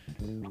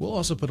 We'll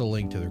also put a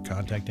link to their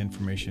contact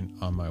information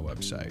on my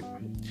website.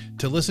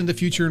 To listen to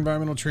future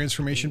Environmental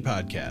Transformation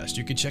podcasts,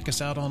 you can check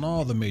us out on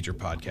all the major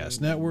podcast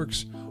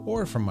networks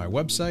or from my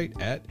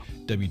website at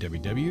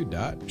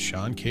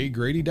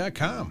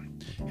www.seankgrady.com.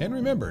 And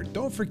remember,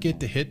 don't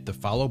forget to hit the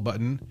follow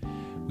button.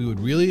 We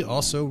would really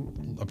also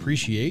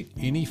appreciate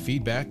any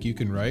feedback you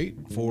can write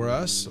for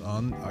us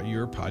on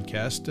your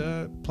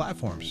podcast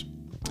platforms.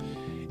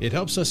 It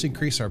helps us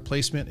increase our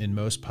placement in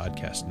most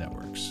podcast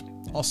networks.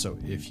 Also,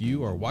 if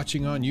you are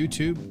watching on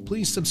YouTube,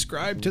 please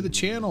subscribe to the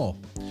channel.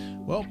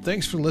 Well,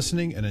 thanks for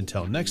listening, and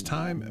until next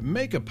time,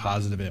 make a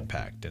positive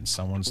impact in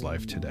someone's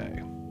life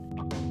today.